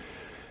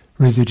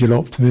residual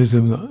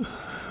optimism that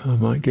I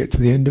might get to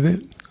the end of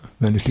it.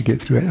 I've managed to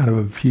get through it out of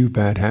a few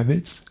bad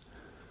habits.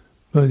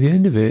 But at the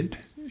end of it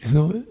is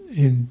not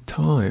in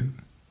time.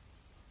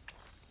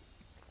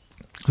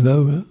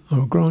 Although,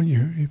 I'll grant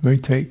you, it may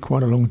take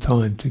quite a long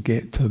time to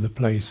get to the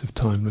place of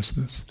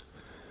timelessness.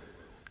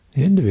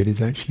 The end of it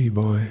is actually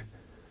by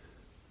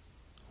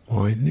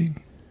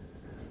widening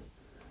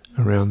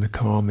around the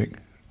karmic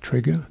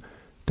trigger.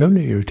 Don't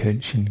let your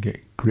attention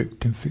get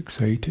gripped and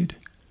fixated.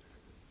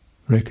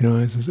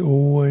 Recognize there's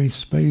always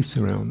space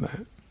around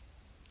that.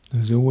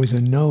 There's always a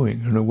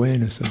knowing, an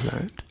awareness of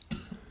that.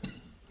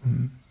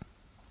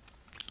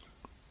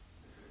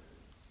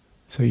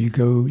 So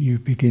you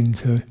begin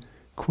to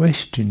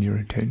question your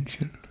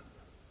attention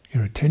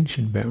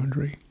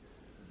boundary.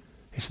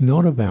 It's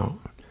not about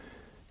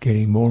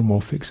getting more and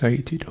more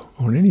fixated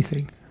on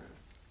anything.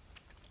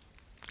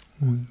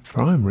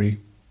 Primary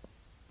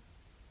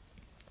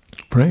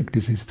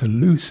practice is to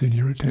loosen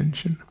your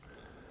attention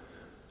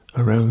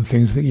around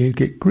things that you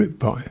get gripped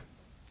by.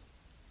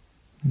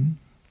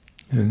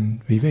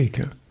 And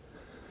viveka.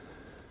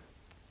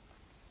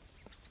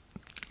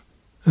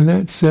 And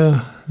that's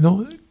not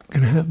going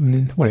to happen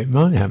it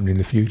might happen in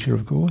the future,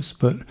 of course,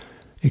 but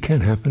it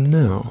can happen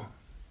now,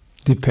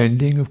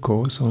 depending, of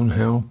course, on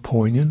how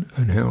poignant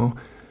and how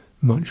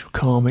much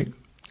karmic,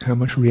 how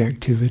much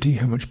reactivity,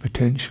 how much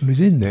potential is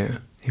in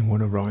there in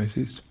what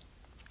arises.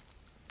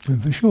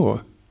 And for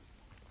sure,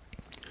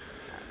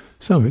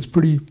 some of it's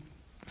pretty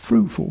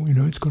fruitful,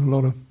 it's got a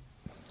lot of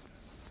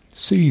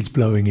seeds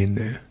blowing in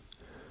there.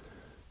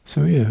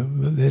 So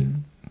but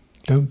then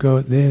don't go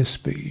at their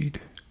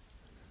speed.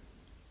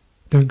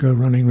 Don't go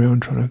running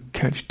around trying to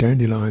catch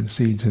dandelion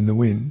seeds in the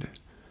wind.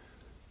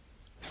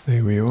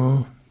 Stay where you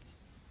are.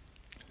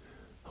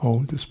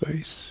 Hold the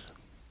space.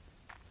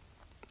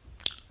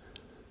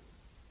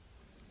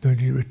 Don't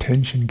let your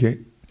attention get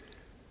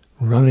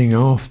running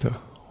after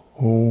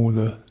all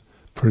the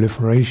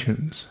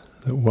proliferations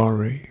that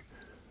worry,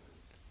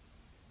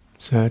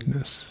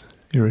 sadness,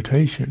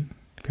 irritation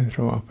can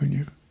throw up in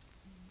you.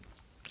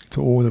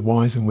 So all the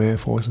whys and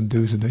wherefores and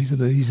do's and these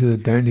are the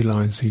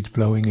dandelion seeds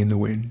blowing in the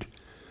wind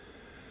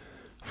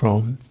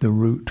from the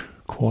root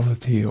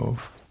quality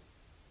of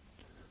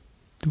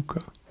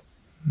dukkha.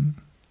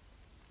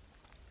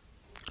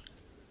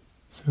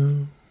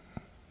 So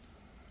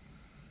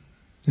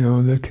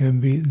there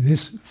can be,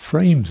 this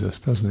frames us,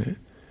 doesn't it?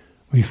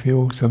 We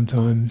feel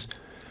sometimes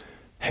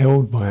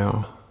held by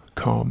our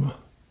karma,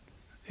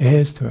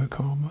 heirs to our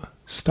karma,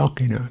 stuck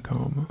in our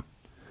karma.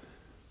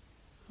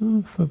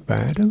 For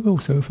bad and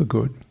also for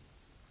good.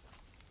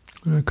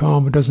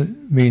 Karma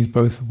means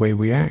both the way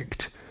we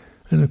act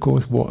and of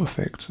course what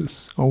affects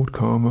us. Old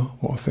karma,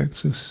 what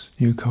affects us,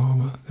 new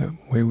karma, that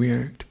way we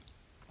act.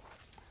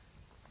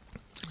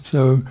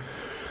 So,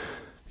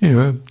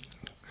 a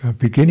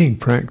beginning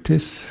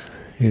practice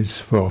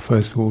is, well,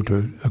 first of all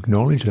to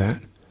acknowledge that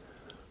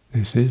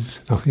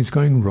nothing's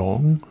going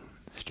wrong,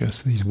 it's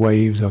just these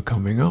waves are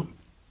coming up.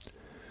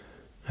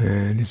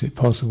 And is it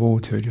possible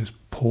to just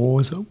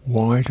pause,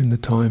 widen the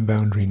time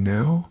boundary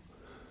now?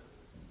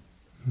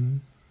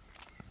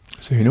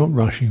 So you're not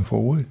rushing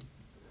forward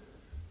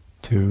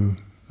to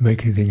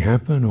make anything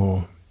happen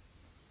or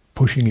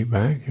pushing it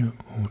back.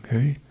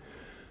 Okay.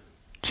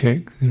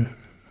 Check,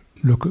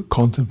 look at,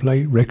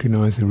 contemplate,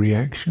 recognize the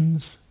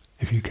reactions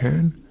if you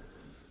can.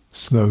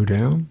 Slow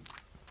down.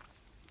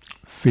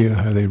 Feel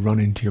how they run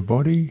into your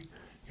body,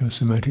 your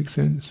somatic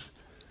sense.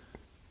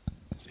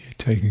 So you're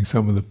taking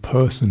some of the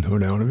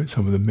personhood out of it,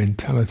 some of the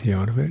mentality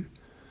out of it.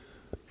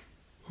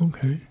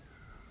 Okay.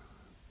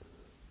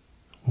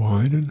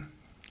 Widen.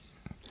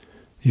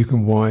 You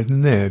can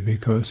widen there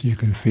because you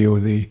can feel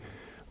the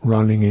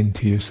running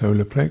into your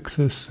solar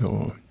plexus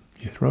or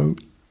your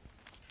throat.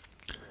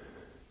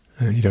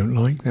 And you don't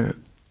like that.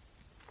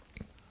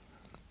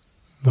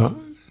 But,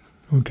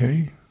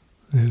 okay,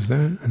 there's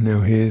that. And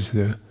now here's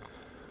the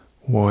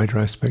wider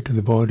aspect of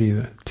the body,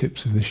 the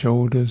tips of the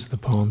shoulders, the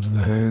palms of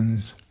the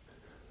hands,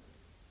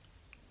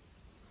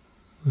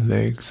 the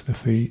legs, the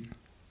feet.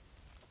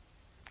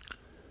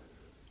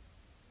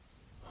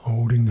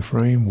 Holding the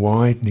frame,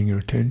 widening your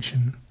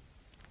attention.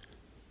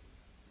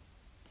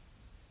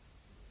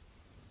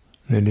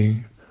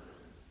 Letting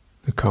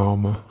the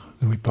karma,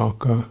 the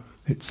vipaka,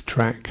 its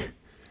track,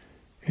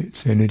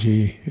 its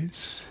energy,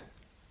 its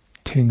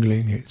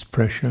tingling, its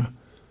pressure,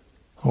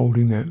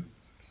 holding that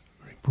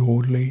very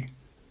broadly.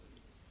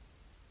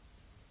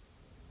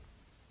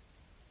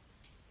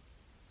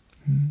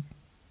 And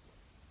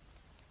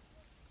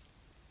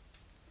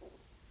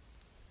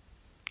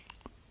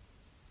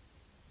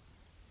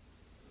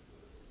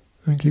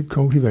keep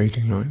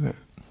cultivating like that.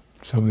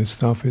 Some of this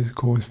stuff is, of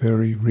course,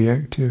 very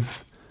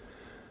reactive,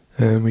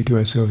 and we do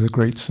ourselves a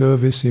great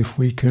service if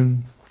we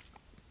can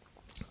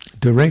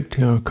direct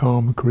our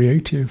karma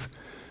creative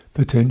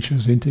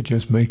potentials into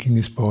just making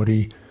this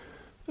body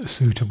a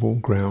suitable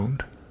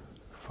ground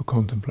for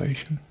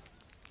contemplation.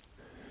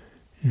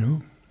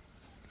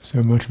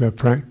 So much of our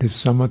practice,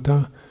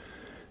 samatha,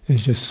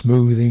 is just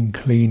smoothing,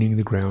 cleaning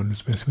the ground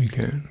as best we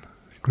can.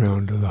 The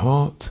ground of the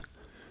heart,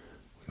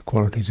 with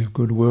qualities of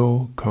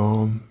goodwill,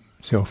 calm,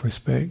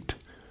 self-respect,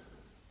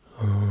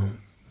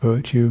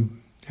 virtue,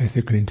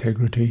 ethical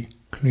integrity,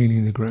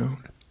 cleaning the ground.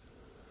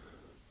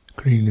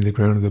 Cleaning the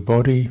ground of the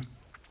body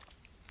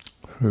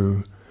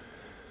through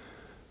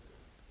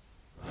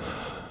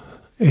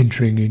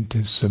entering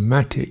into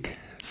somatic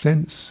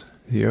sense,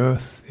 the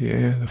earth, the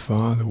air, the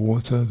fire, the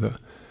water, the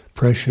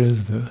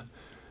pressures, the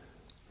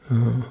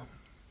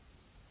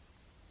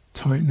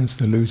tightness,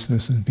 the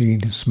looseness, and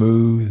beginning to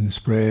smooth and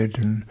spread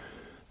and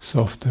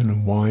soften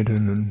and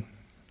widen and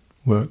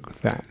work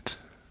that.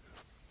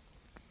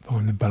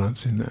 Find the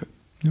balance in that.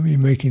 You're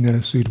making that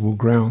a suitable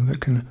ground that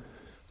can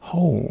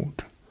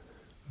hold,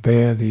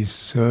 bear these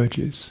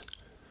surges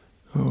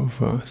of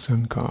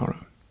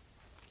sankhara.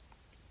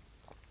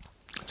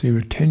 So your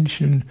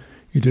attention,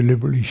 you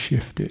deliberately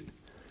shift it.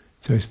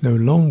 So it's no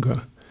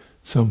longer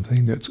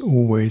something that's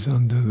always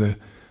under the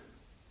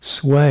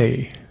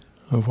sway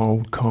of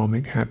old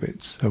karmic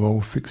habits, of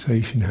old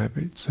fixation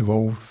habits, of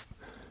old,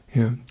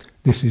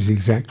 this is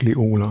exactly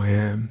all I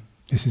am.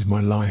 This is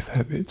my life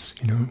habits,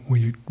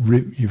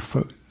 where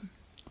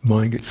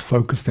mind gets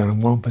focused down on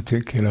one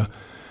particular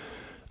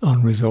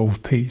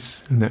unresolved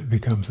piece, and that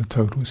becomes the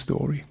total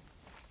story.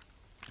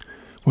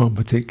 One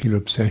particular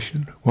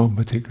obsession, one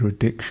particular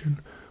addiction,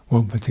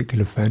 one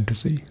particular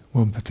fantasy,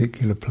 one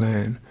particular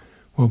plan,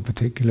 one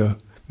particular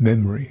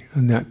memory,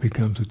 and that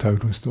becomes a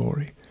total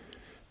story.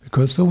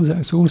 Because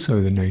that's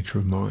also the nature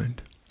of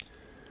mind.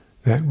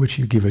 That which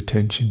you give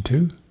attention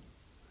to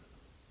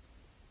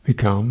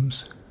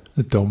becomes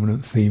the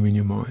dominant theme in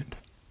your mind.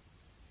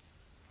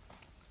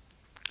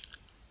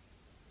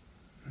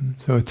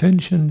 So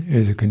attention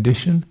is a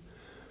condition,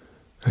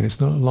 and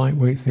it's not a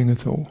lightweight thing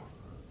at all.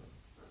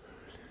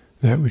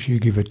 That which you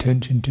give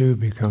attention to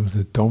becomes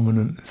the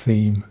dominant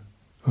theme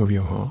of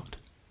your heart.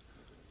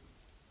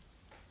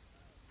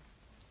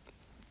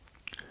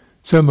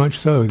 So much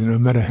so that no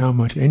matter how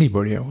much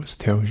anybody else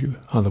tells you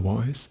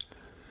otherwise,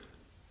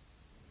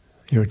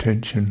 your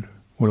attention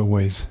will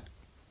always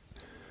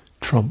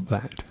trump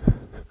that.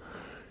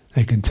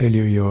 They can tell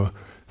you you're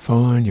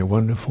fine, you're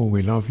wonderful,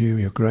 we love you,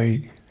 you're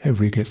great,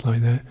 everybody gets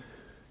like that.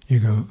 You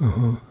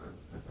go,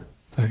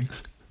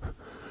 thanks.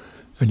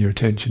 And your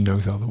attention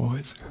knows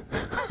otherwise.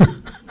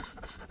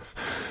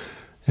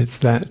 It's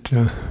that,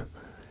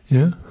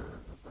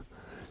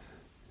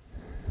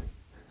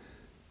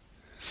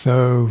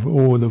 So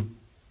all the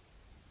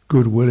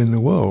goodwill in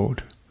the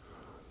world,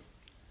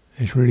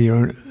 it's really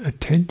your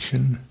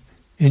attention,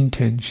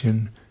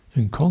 intention,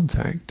 and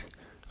contact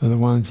are the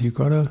ones you've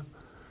got to,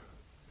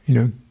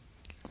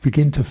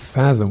 begin to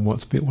fathom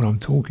what I'm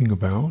talking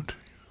about.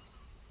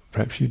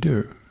 Perhaps you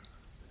do.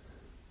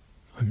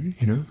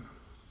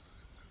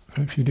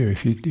 Perhaps you do.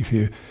 If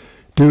you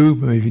do,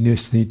 maybe you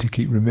just need to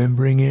keep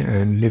remembering it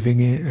and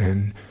living it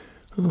and,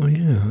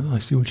 I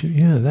see what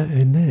that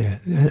in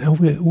there. And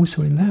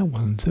also in that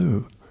one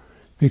too.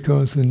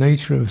 Because the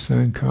nature of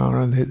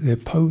sankhara, their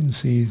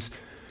potencies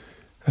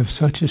have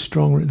such a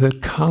strong, the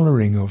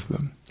colouring of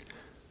them,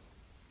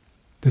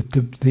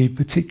 the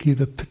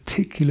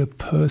particular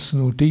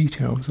personal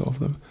details of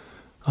them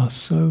are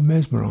so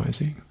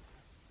mesmerising,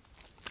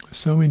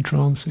 so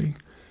entrancing,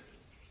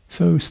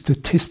 so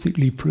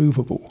statistically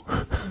provable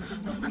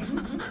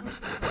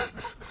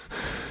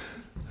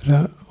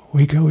that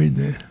we go in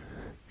there.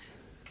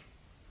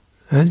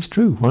 And it's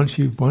true. Once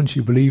you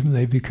believe them,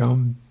 they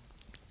become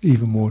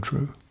even more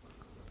true.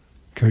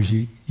 Because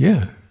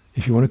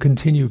if you want to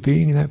continue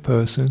being that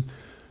person,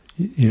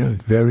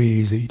 it's very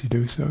easy to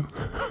do so.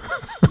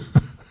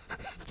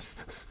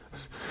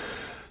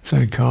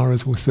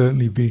 Sankharas will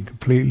certainly be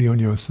completely on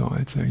your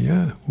side. So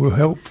we'll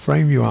help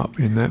frame you up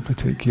in that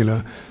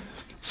particular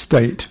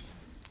state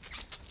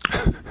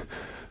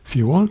if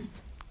you want.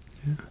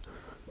 Yeah.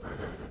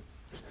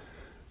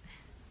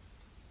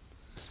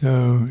 So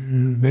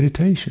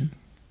meditation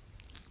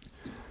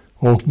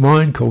or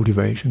mind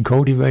cultivation.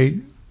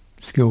 Cultivate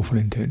skillful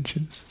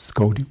intentions.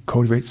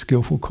 Cultivate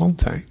skillful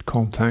contact.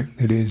 Contact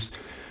that is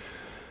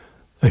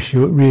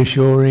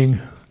reassuring,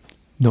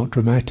 not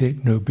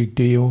dramatic, no big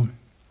deal.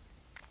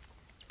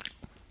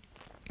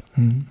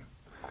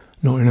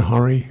 Not in a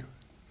hurry.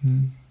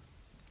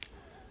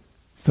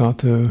 Start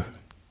to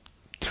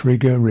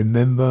trigger,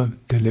 remember,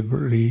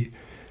 deliberately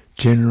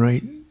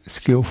generate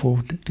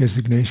skillful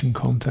designation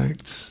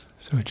contacts,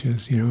 such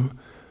as,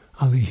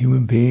 other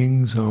human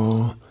beings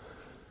are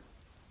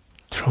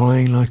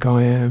trying like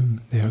I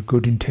am, they are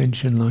good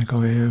intention like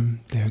I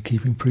am, they are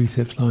keeping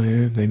precepts like I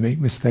am, they make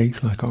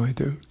mistakes like I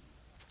do.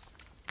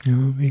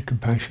 Be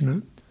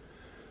compassionate.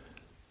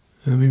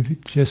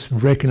 Just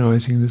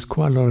recognizing there's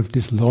quite a lot of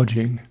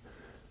dislodging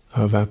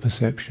of our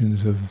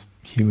perceptions of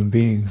human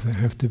beings that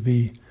have to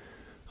be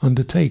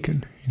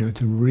undertaken,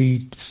 to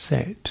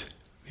reset,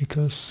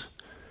 because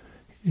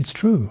it's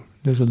true.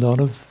 There's a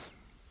lot of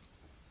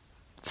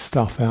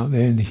stuff out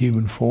there in the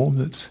human form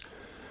that's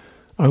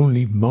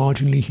only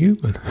marginally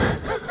human.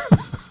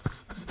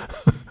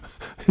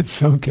 In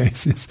some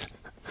cases,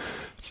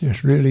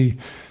 just really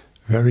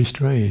very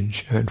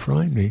strange and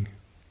frightening.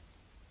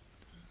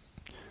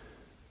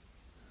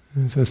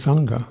 So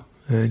Sangha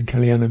and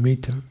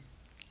Kalyanamitta,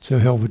 so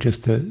helpful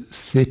just to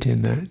sit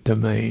in that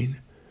domain.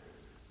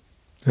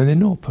 And they're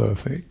not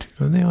perfect,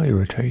 and they are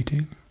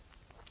irritating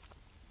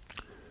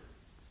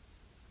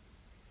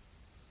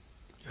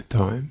at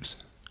times.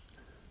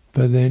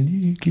 But then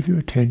you give your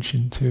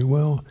attention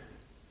to,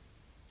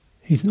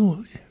 he's not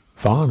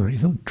violent,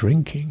 he's not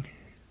drinking.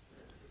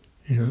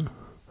 You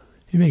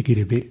may get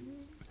a bit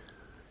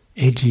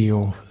edgy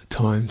at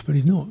times, but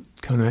he's not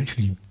kind of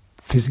actually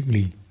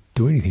physically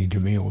do anything to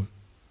me or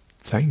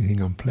say anything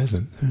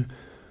unpleasant.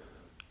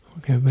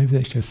 Okay, maybe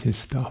that's just his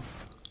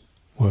stuff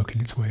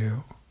working its way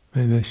out.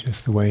 Maybe that's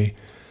just the way,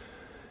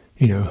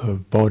 her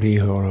body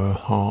or her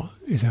heart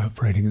is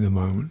operating at the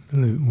moment. A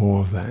little bit more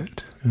of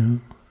that.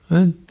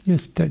 And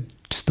just that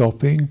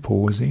stopping,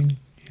 pausing,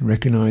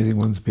 recognizing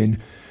one's been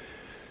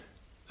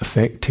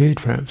affected,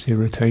 perhaps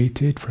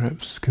irritated,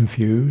 perhaps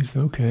confused.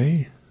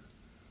 Okay,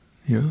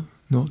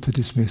 not to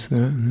dismiss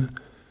that.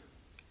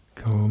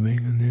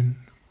 Calming, and then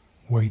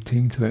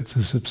waiting till that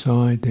to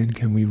subside, then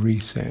can we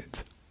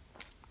reset?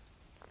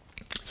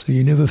 So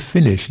you never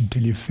finish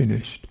until you've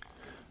finished.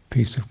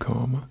 Piece of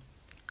karma.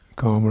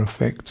 Karma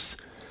affects,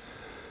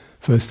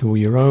 first of all,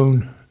 your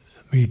own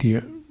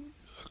immediate,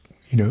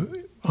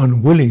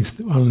 unwillingness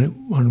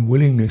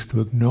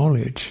to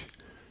acknowledge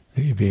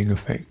that you're being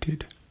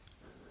affected.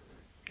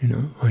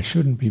 I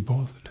shouldn't be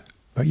bothered,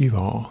 but you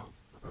are.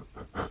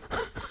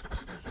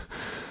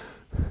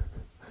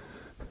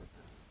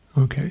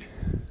 Okay.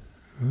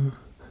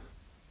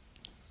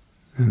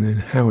 And then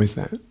how is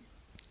that?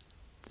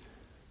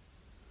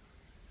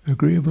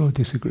 Agreeable or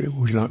disagreeable?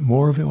 Would you like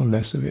more of it or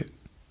less of it?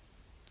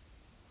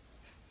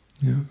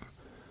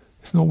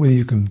 It's not whether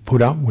you can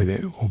put up with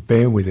it or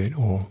bear with it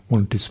or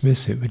want to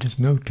dismiss it, but just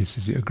notice,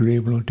 is it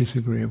agreeable or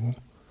disagreeable?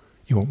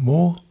 You want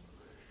more?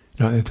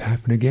 You like that to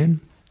happen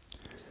again?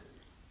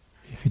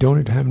 If you don't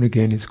want it to happen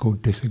again, it's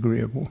called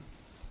disagreeable.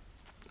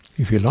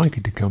 If you like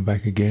it to come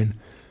back again,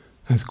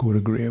 that's called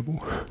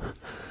agreeable.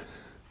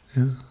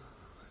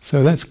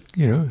 So that's,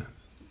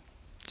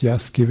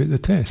 just give it the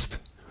test.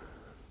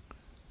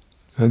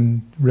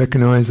 And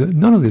recognize that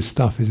none of this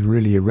stuff is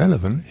really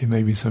irrelevant. It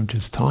may be some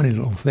just tiny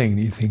little thing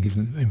that you think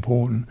isn't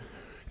important.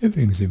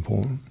 Everything is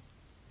important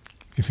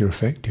if you're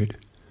affected.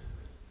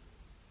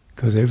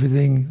 Because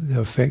everything that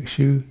affects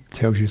you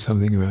tells you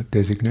something about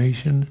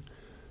designation,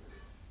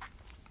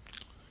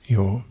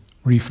 your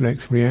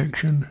reflex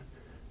reaction,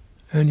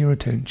 and your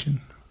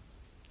attention.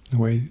 The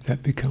way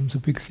that becomes a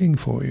big thing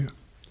for you.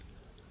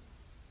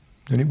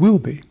 And it will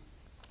be.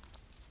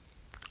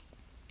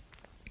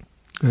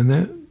 And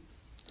that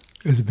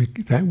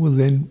will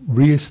then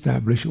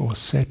re-establish or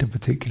set a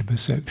particular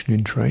perception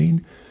in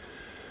train.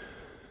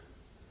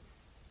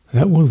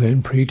 That will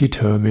then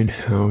predetermine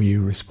how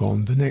you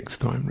respond the next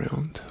time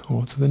round,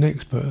 or to the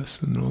next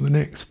person, or the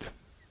next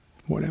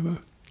whatever.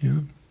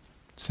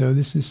 So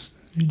this is,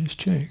 you just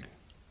check.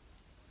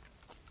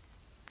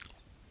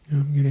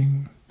 I'm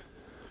getting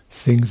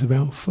things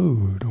about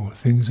food, or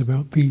things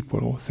about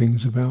people, or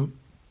things about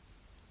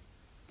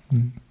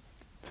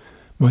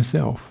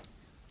myself.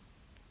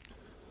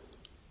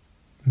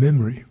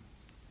 Memory.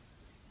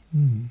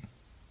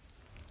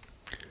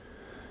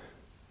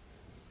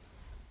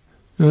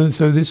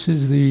 So this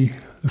is the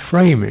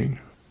framing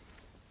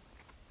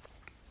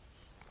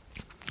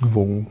of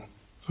all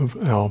of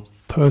our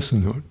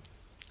personhood: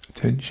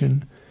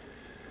 attention,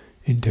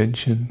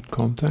 intention,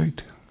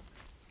 contact.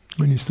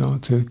 When you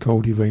start to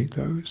cultivate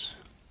those,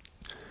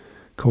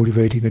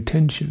 cultivating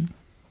attention,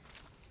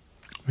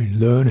 I mean,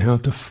 learn how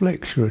to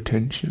flex your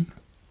attention,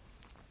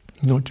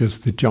 not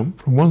just to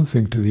jump from one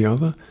thing to the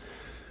other,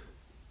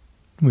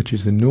 which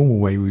is the normal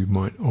way we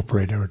might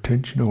operate our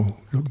attention, or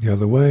look the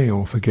other way,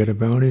 or forget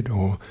about it,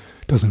 or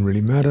doesn't really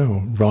matter,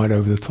 or ride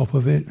over the top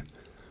of it.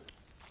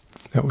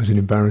 That was an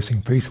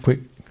embarrassing piece.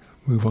 Quick,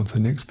 move on to the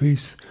next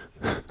piece.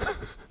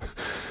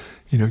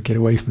 Get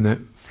away from that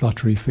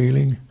fluttery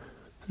feeling.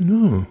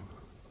 No.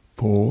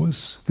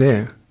 Pause.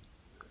 There.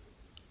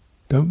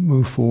 Don't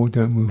move forward,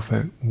 don't move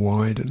back.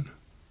 Widen.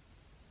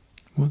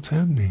 What's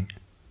happening?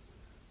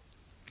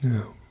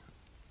 Now,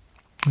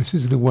 this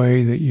is the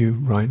way that you,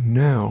 right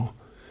now,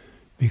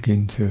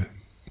 begin to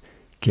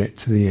get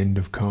to the end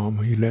of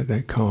karma. You let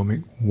that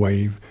karmic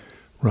wave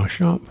rush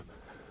up,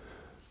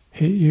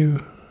 hit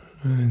you,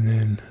 and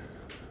then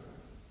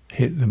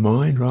hit the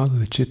mind, rather,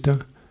 the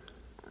citta,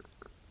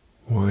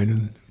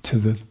 widen to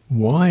the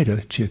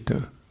wider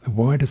citta, the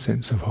wider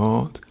sense of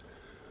heart,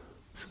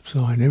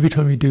 subside. And every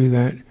time you do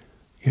that,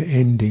 you're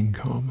ending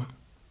karma.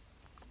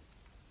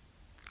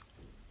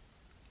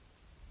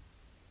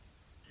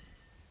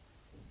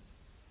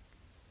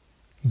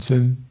 And so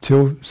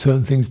until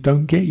certain things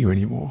don't get you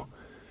anymore,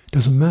 it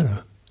doesn't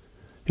matter.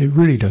 It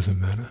really doesn't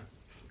matter.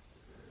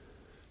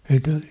 You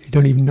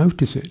don't even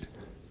notice it.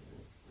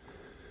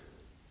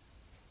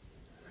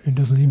 It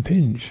doesn't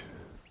impinge.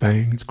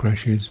 Bangs,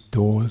 crashes,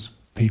 doors,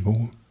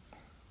 people.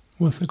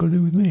 What's that got to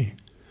do with me?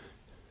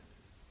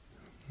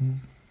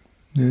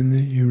 Then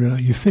you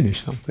realize you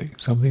finished something.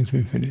 Something's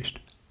been finished.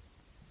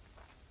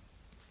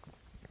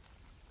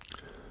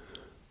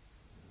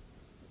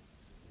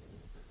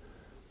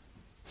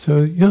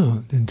 So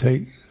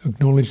then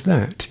acknowledge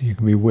that. You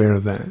can be aware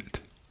of that.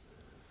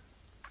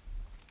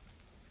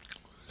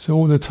 So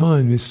all the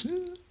time, this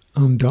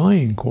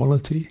undying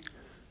quality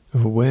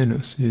of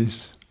awareness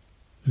is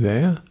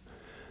there,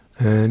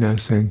 and our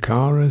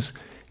sankharas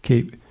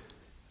keep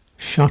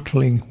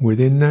shuttling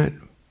within that,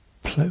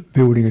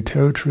 building a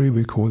territory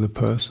we call the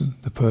person,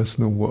 the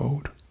personal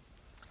world.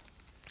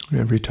 And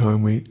every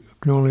time we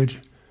acknowledge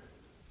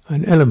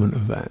an element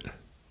of that,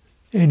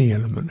 any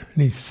element,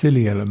 any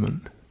silly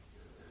element,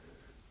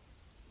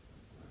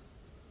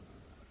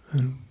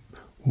 and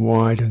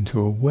widen to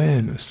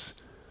awareness.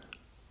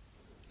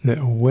 Let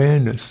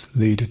awareness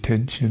lead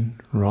attention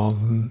rather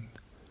than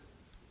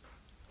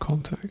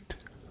contact.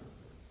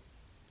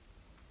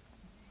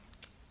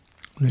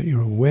 Let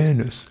your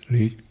awareness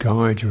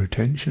guide your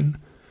attention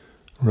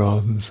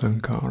rather than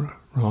sankhara,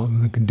 rather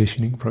than the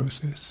conditioning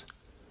process.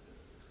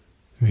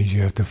 It means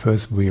you have to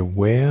first be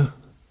aware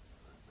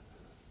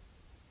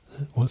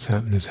that what's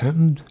happened has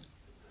happened.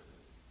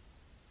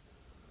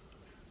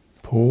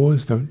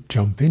 Pause, don't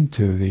jump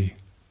into the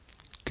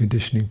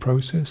conditioning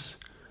process,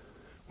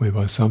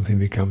 whereby something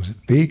becomes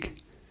big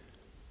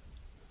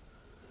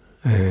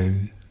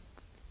and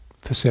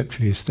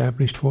perceptually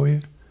established for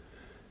you,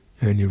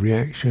 and your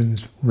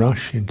reactions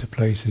rush into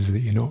places that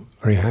you're not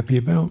very happy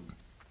about.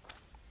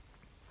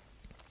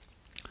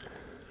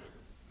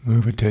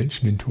 Move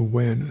attention into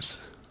awareness,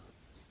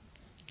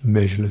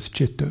 measureless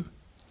citta.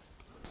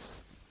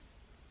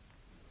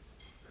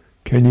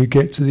 Can you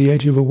get to the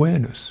edge of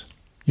awareness?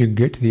 You can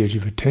get to the edge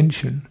of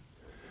attention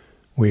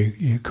where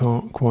you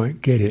can't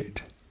quite get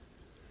it.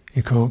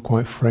 You can't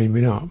quite frame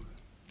it up.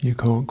 You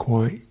can't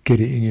quite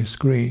get it in your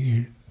screen.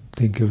 You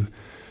think of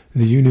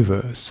the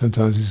universe.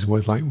 Sometimes this is what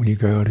it's like when you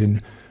go out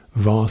in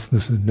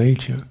vastness of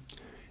nature.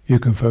 You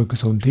can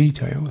focus on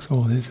details.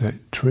 Oh, there's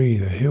that tree,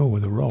 the hill,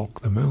 the rock,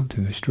 the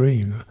mountain, the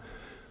stream.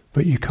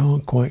 But you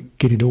can't quite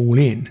get it all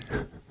in.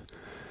 And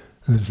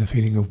there's a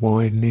feeling of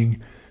widening.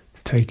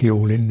 Take it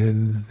all in,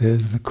 then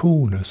there's the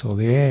coolness, or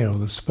the air, or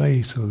the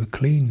space, or the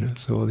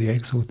cleanness, or the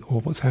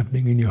or what's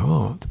happening in your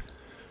heart.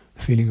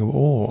 The feeling of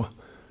awe.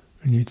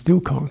 And you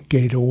still can't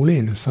get it all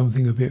in. There's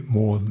something a bit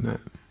more than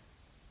that.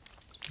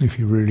 If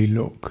you really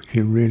look, if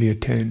you really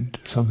attend,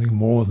 something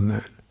more than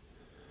that.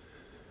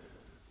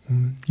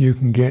 You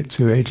can get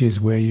to edges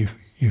where you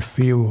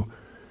feel,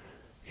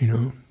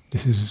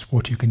 this is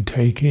what you can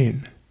take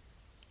in.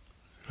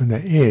 And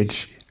that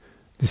edge,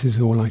 this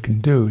is all I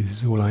can do, this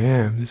is all I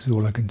am, this is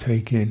all I can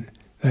take in.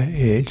 That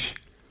edge,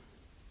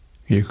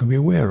 you can be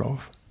aware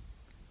of.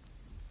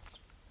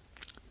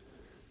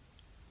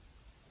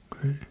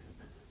 Okay.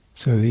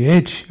 So the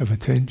edge of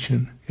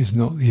attention is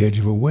not the edge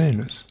of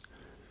awareness.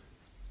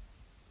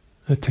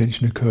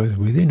 Attention occurs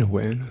within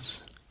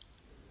awareness.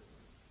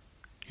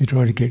 You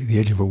try to get to the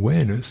edge of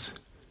awareness,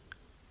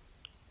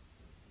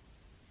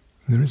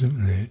 and there isn't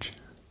an edge.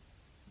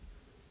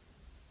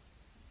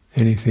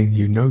 Anything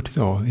you notice,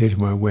 the edge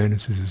of my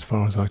awareness is as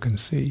far as I can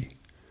see.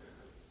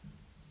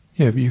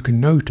 Yeah, but you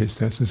can notice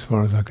that's as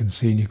far as I can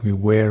see, and you can be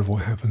aware of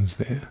what happens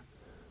there.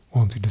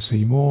 Wanting to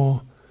see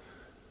more,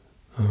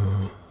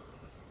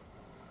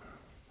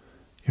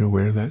 You're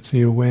aware of that. So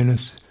your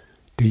awareness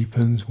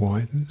deepens,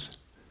 widens.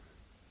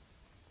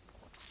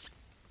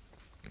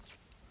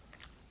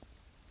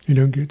 You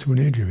don't get to an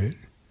edge of it.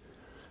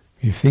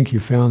 You think you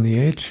found the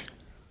edge,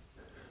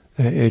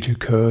 that edge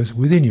occurs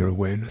within your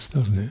awareness,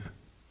 doesn't it?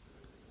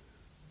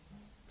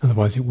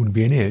 Otherwise it wouldn't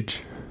be an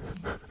edge.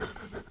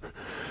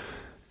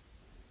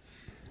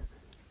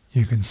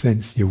 You can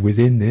sense you're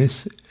within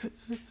this.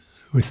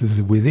 With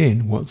the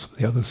within, what's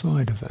the other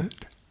side of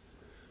that?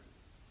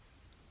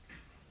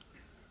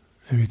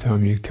 Every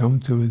time you come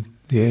to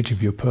the edge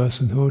of your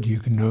personhood, you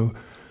can know,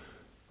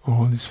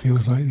 oh, this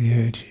feels like the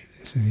edge.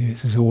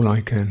 This is all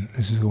I can.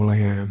 This is all I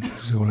am.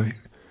 This is all I...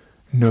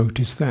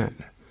 Notice that.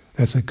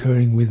 That's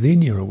occurring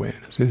within your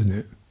awareness, isn't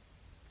it?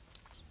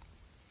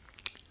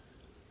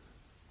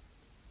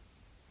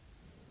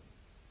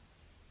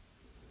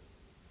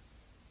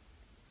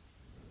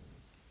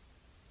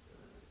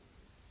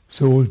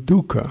 So all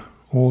dukkha,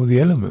 all the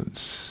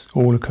elements,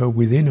 all occur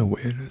within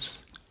awareness.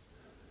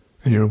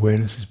 And your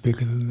awareness is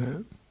bigger than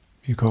that.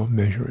 You can't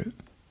measure it.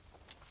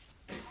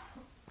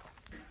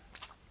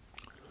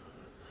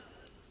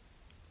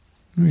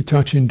 We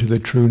touch into the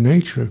true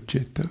nature of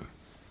citta,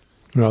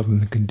 rather than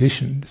the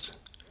conditioned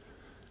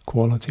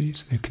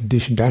qualities, the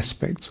conditioned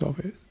aspects of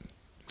it.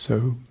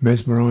 So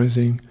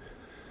mesmerizing,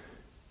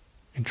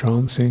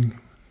 entrancing,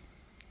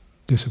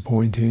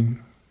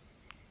 disappointing,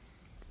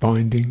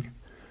 binding,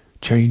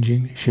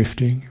 changing,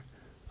 shifting,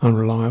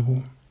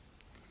 unreliable.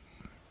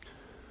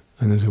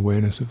 And there's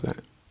awareness of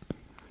that.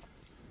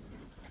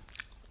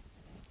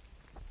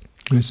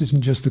 This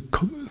isn't just a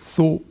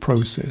thought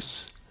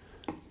process.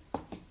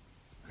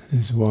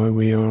 This is why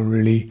we are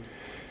really,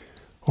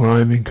 or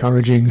I'm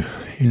encouraging,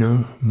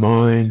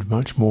 mind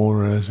much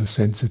more as a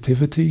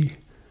sensitivity,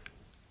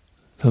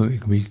 something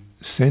that can be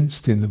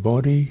sensed in the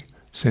body,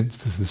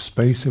 sensed as the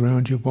space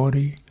around your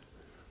body,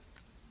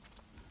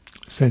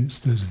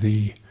 sensed as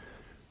the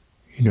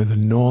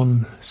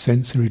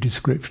non-sensory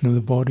description of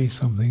the body,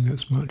 something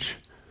that's much,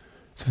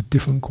 it's of a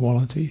different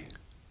quality.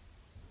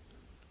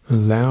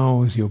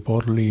 Allows your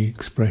bodily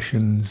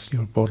expressions,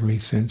 your bodily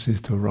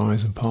senses to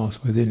arise and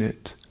pass within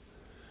it.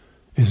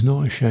 Is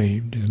not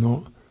ashamed, is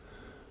not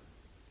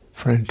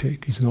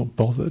frantic, is not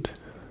bothered,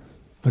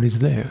 but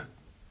is there.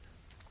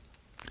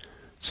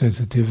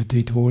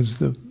 Sensitivity towards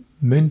the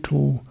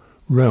mental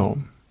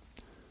realm.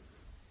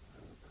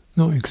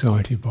 Not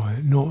excited by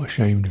it, not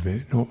ashamed of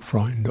it, not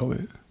frightened of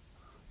it.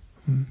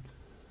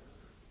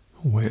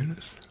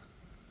 Awareness,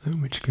 that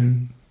which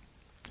can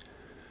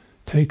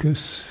take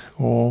us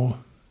or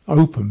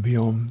open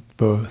beyond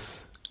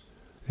birth,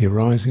 the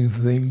arising of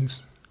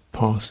things,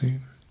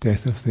 passing,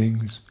 death of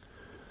things,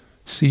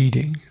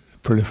 seeding,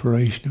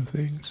 proliferation of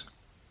things.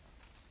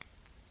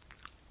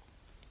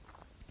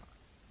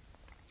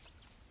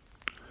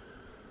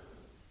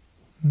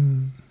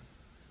 And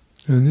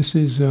this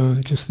is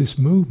just this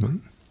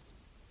movement,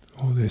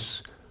 or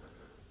this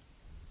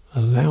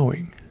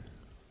allowing.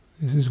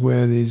 This is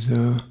where these,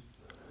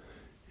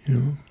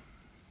 through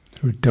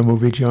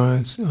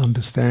Dhammovijaya,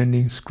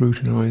 understanding,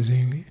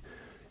 scrutinizing,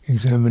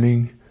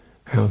 examining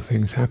how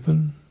things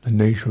happen, the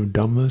nature of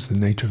Dhammas, the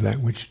nature of that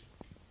which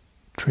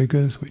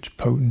triggers, which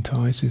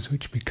potentizes,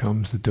 which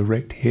becomes the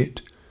direct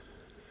hit,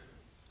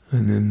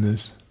 and then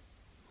there's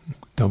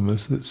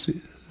Dhammas that's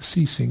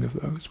ceasing of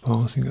those,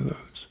 passing of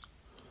those.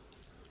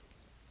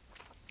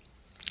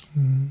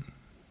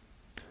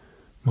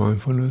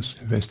 Mindfulness,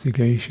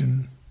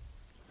 investigation,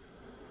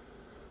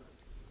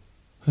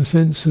 a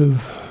sense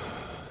of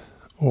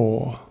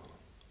awe,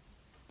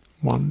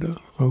 wonder,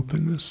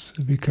 openness.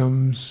 It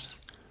becomes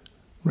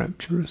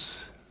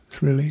rapturous,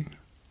 thrilling.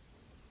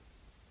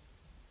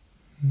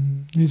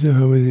 These are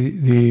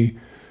the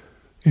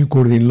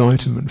called the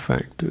enlightenment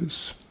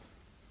factors.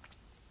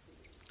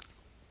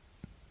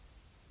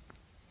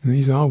 And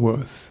these are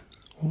worth,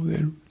 or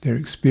their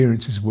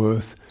experience is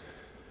worth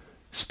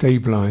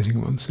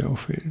stabilizing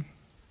oneself in,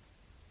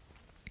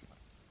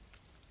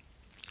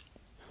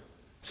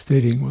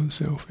 steadying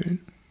oneself in.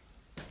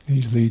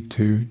 These lead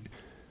to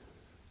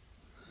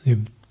the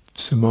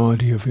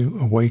samadhi of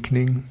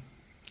awakening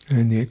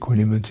and the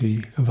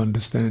equanimity of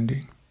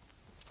understanding.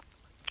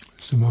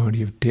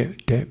 Samadhi of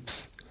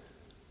depth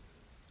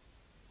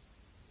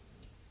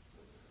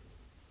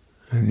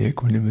and the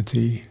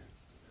equanimity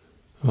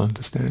of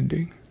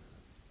understanding.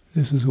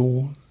 This is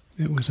all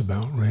it was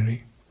about,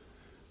 really.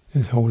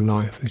 This whole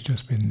life has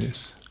just been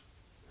this.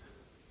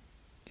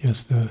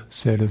 Just a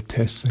set of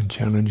tests and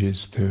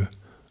challenges to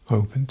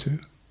open to.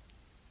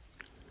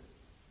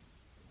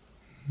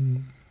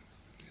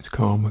 This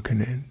karma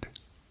can end.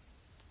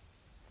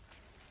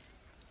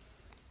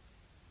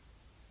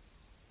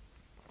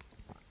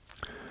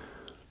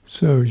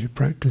 So you're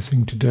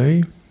practicing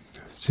today,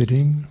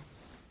 sitting,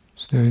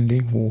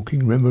 standing,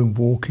 walking. Remember,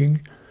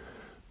 walking,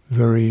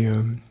 very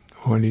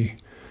highly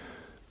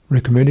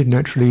recommended.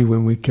 Naturally,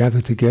 when we gather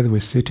together,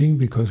 we're sitting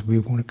because we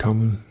want to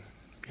come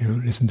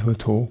and listen to a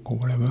talk or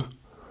whatever.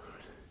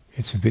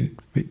 It's a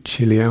bit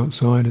chilly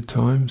outside at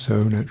times,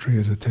 so naturally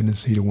there's a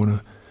tendency to want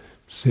to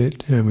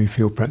sit, and we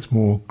feel perhaps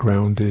more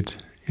grounded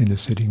in the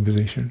sitting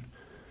position.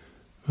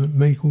 But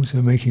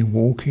also making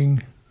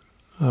walking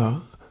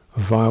a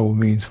viable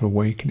means for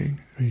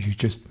awakening. And you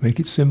just make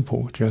it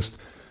simple, just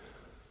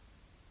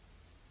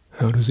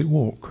how does it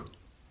walk?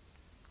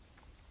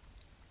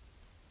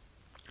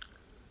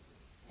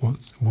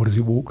 What does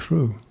it walk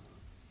through?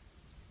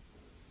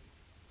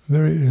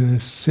 Very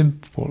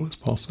simple as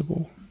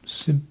possible.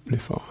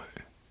 Simplify.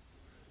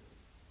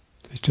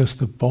 It's just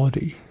the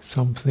body,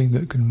 something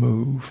that can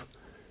move,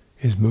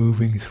 is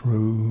moving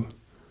through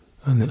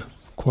a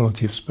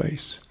quality of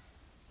space.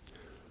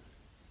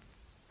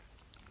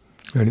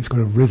 And it's got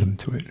a rhythm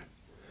to it.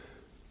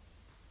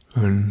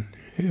 And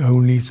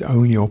it's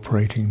only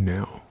operating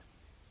now.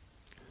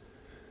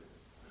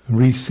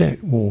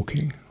 Reset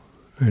walking.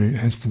 And it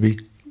has to be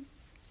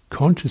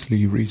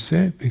consciously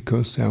reset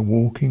because our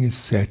walking is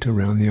set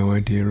around the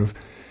idea of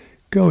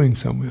going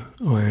somewhere.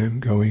 I am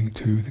going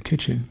to the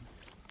kitchen.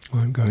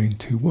 I'm going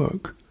to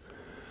work.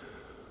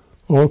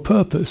 Or a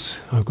purpose.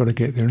 I've got to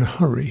get there in a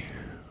hurry.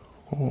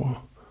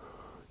 Or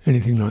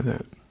anything like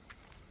that.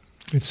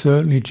 It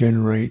certainly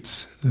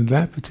generates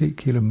that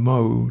particular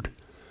mode.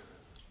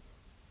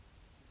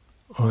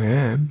 I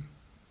am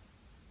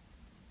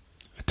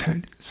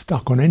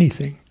stuck on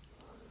anything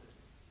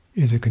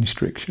is a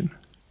constriction,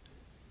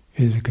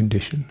 is a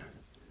condition,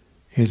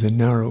 is a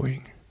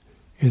narrowing,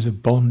 is a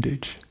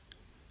bondage,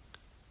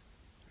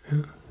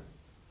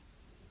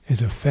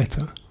 is a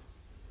fetter,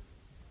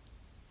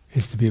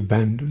 is to be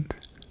abandoned,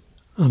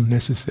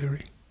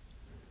 unnecessary,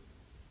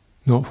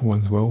 not for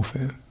one's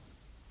welfare.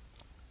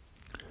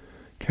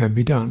 Can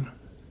be done.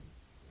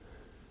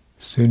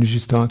 As soon as you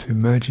start to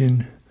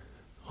imagine,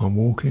 I'm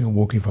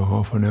walking for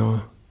half an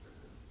hour,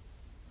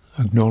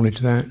 acknowledge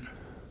that.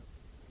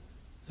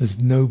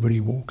 There's nobody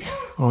walking.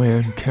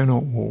 I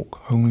cannot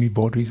walk, only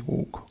bodies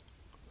walk.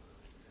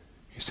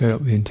 You set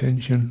up the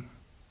intention,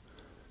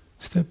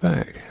 step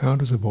back. How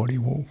does a body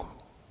walk?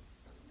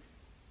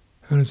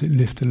 How does it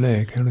lift a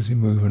leg? How does it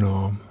move an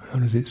arm? How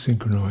does it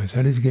synchronize?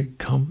 How does it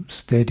get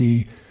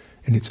steady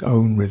in its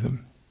own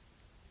rhythm?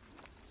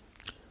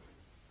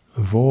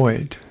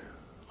 Avoid,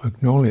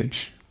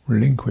 acknowledge,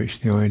 relinquish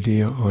the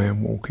idea I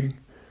am walking.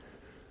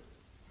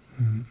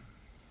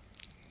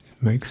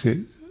 It makes it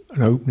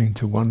an opening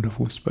to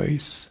wonderful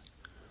space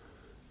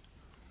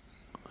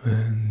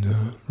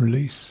and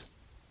release.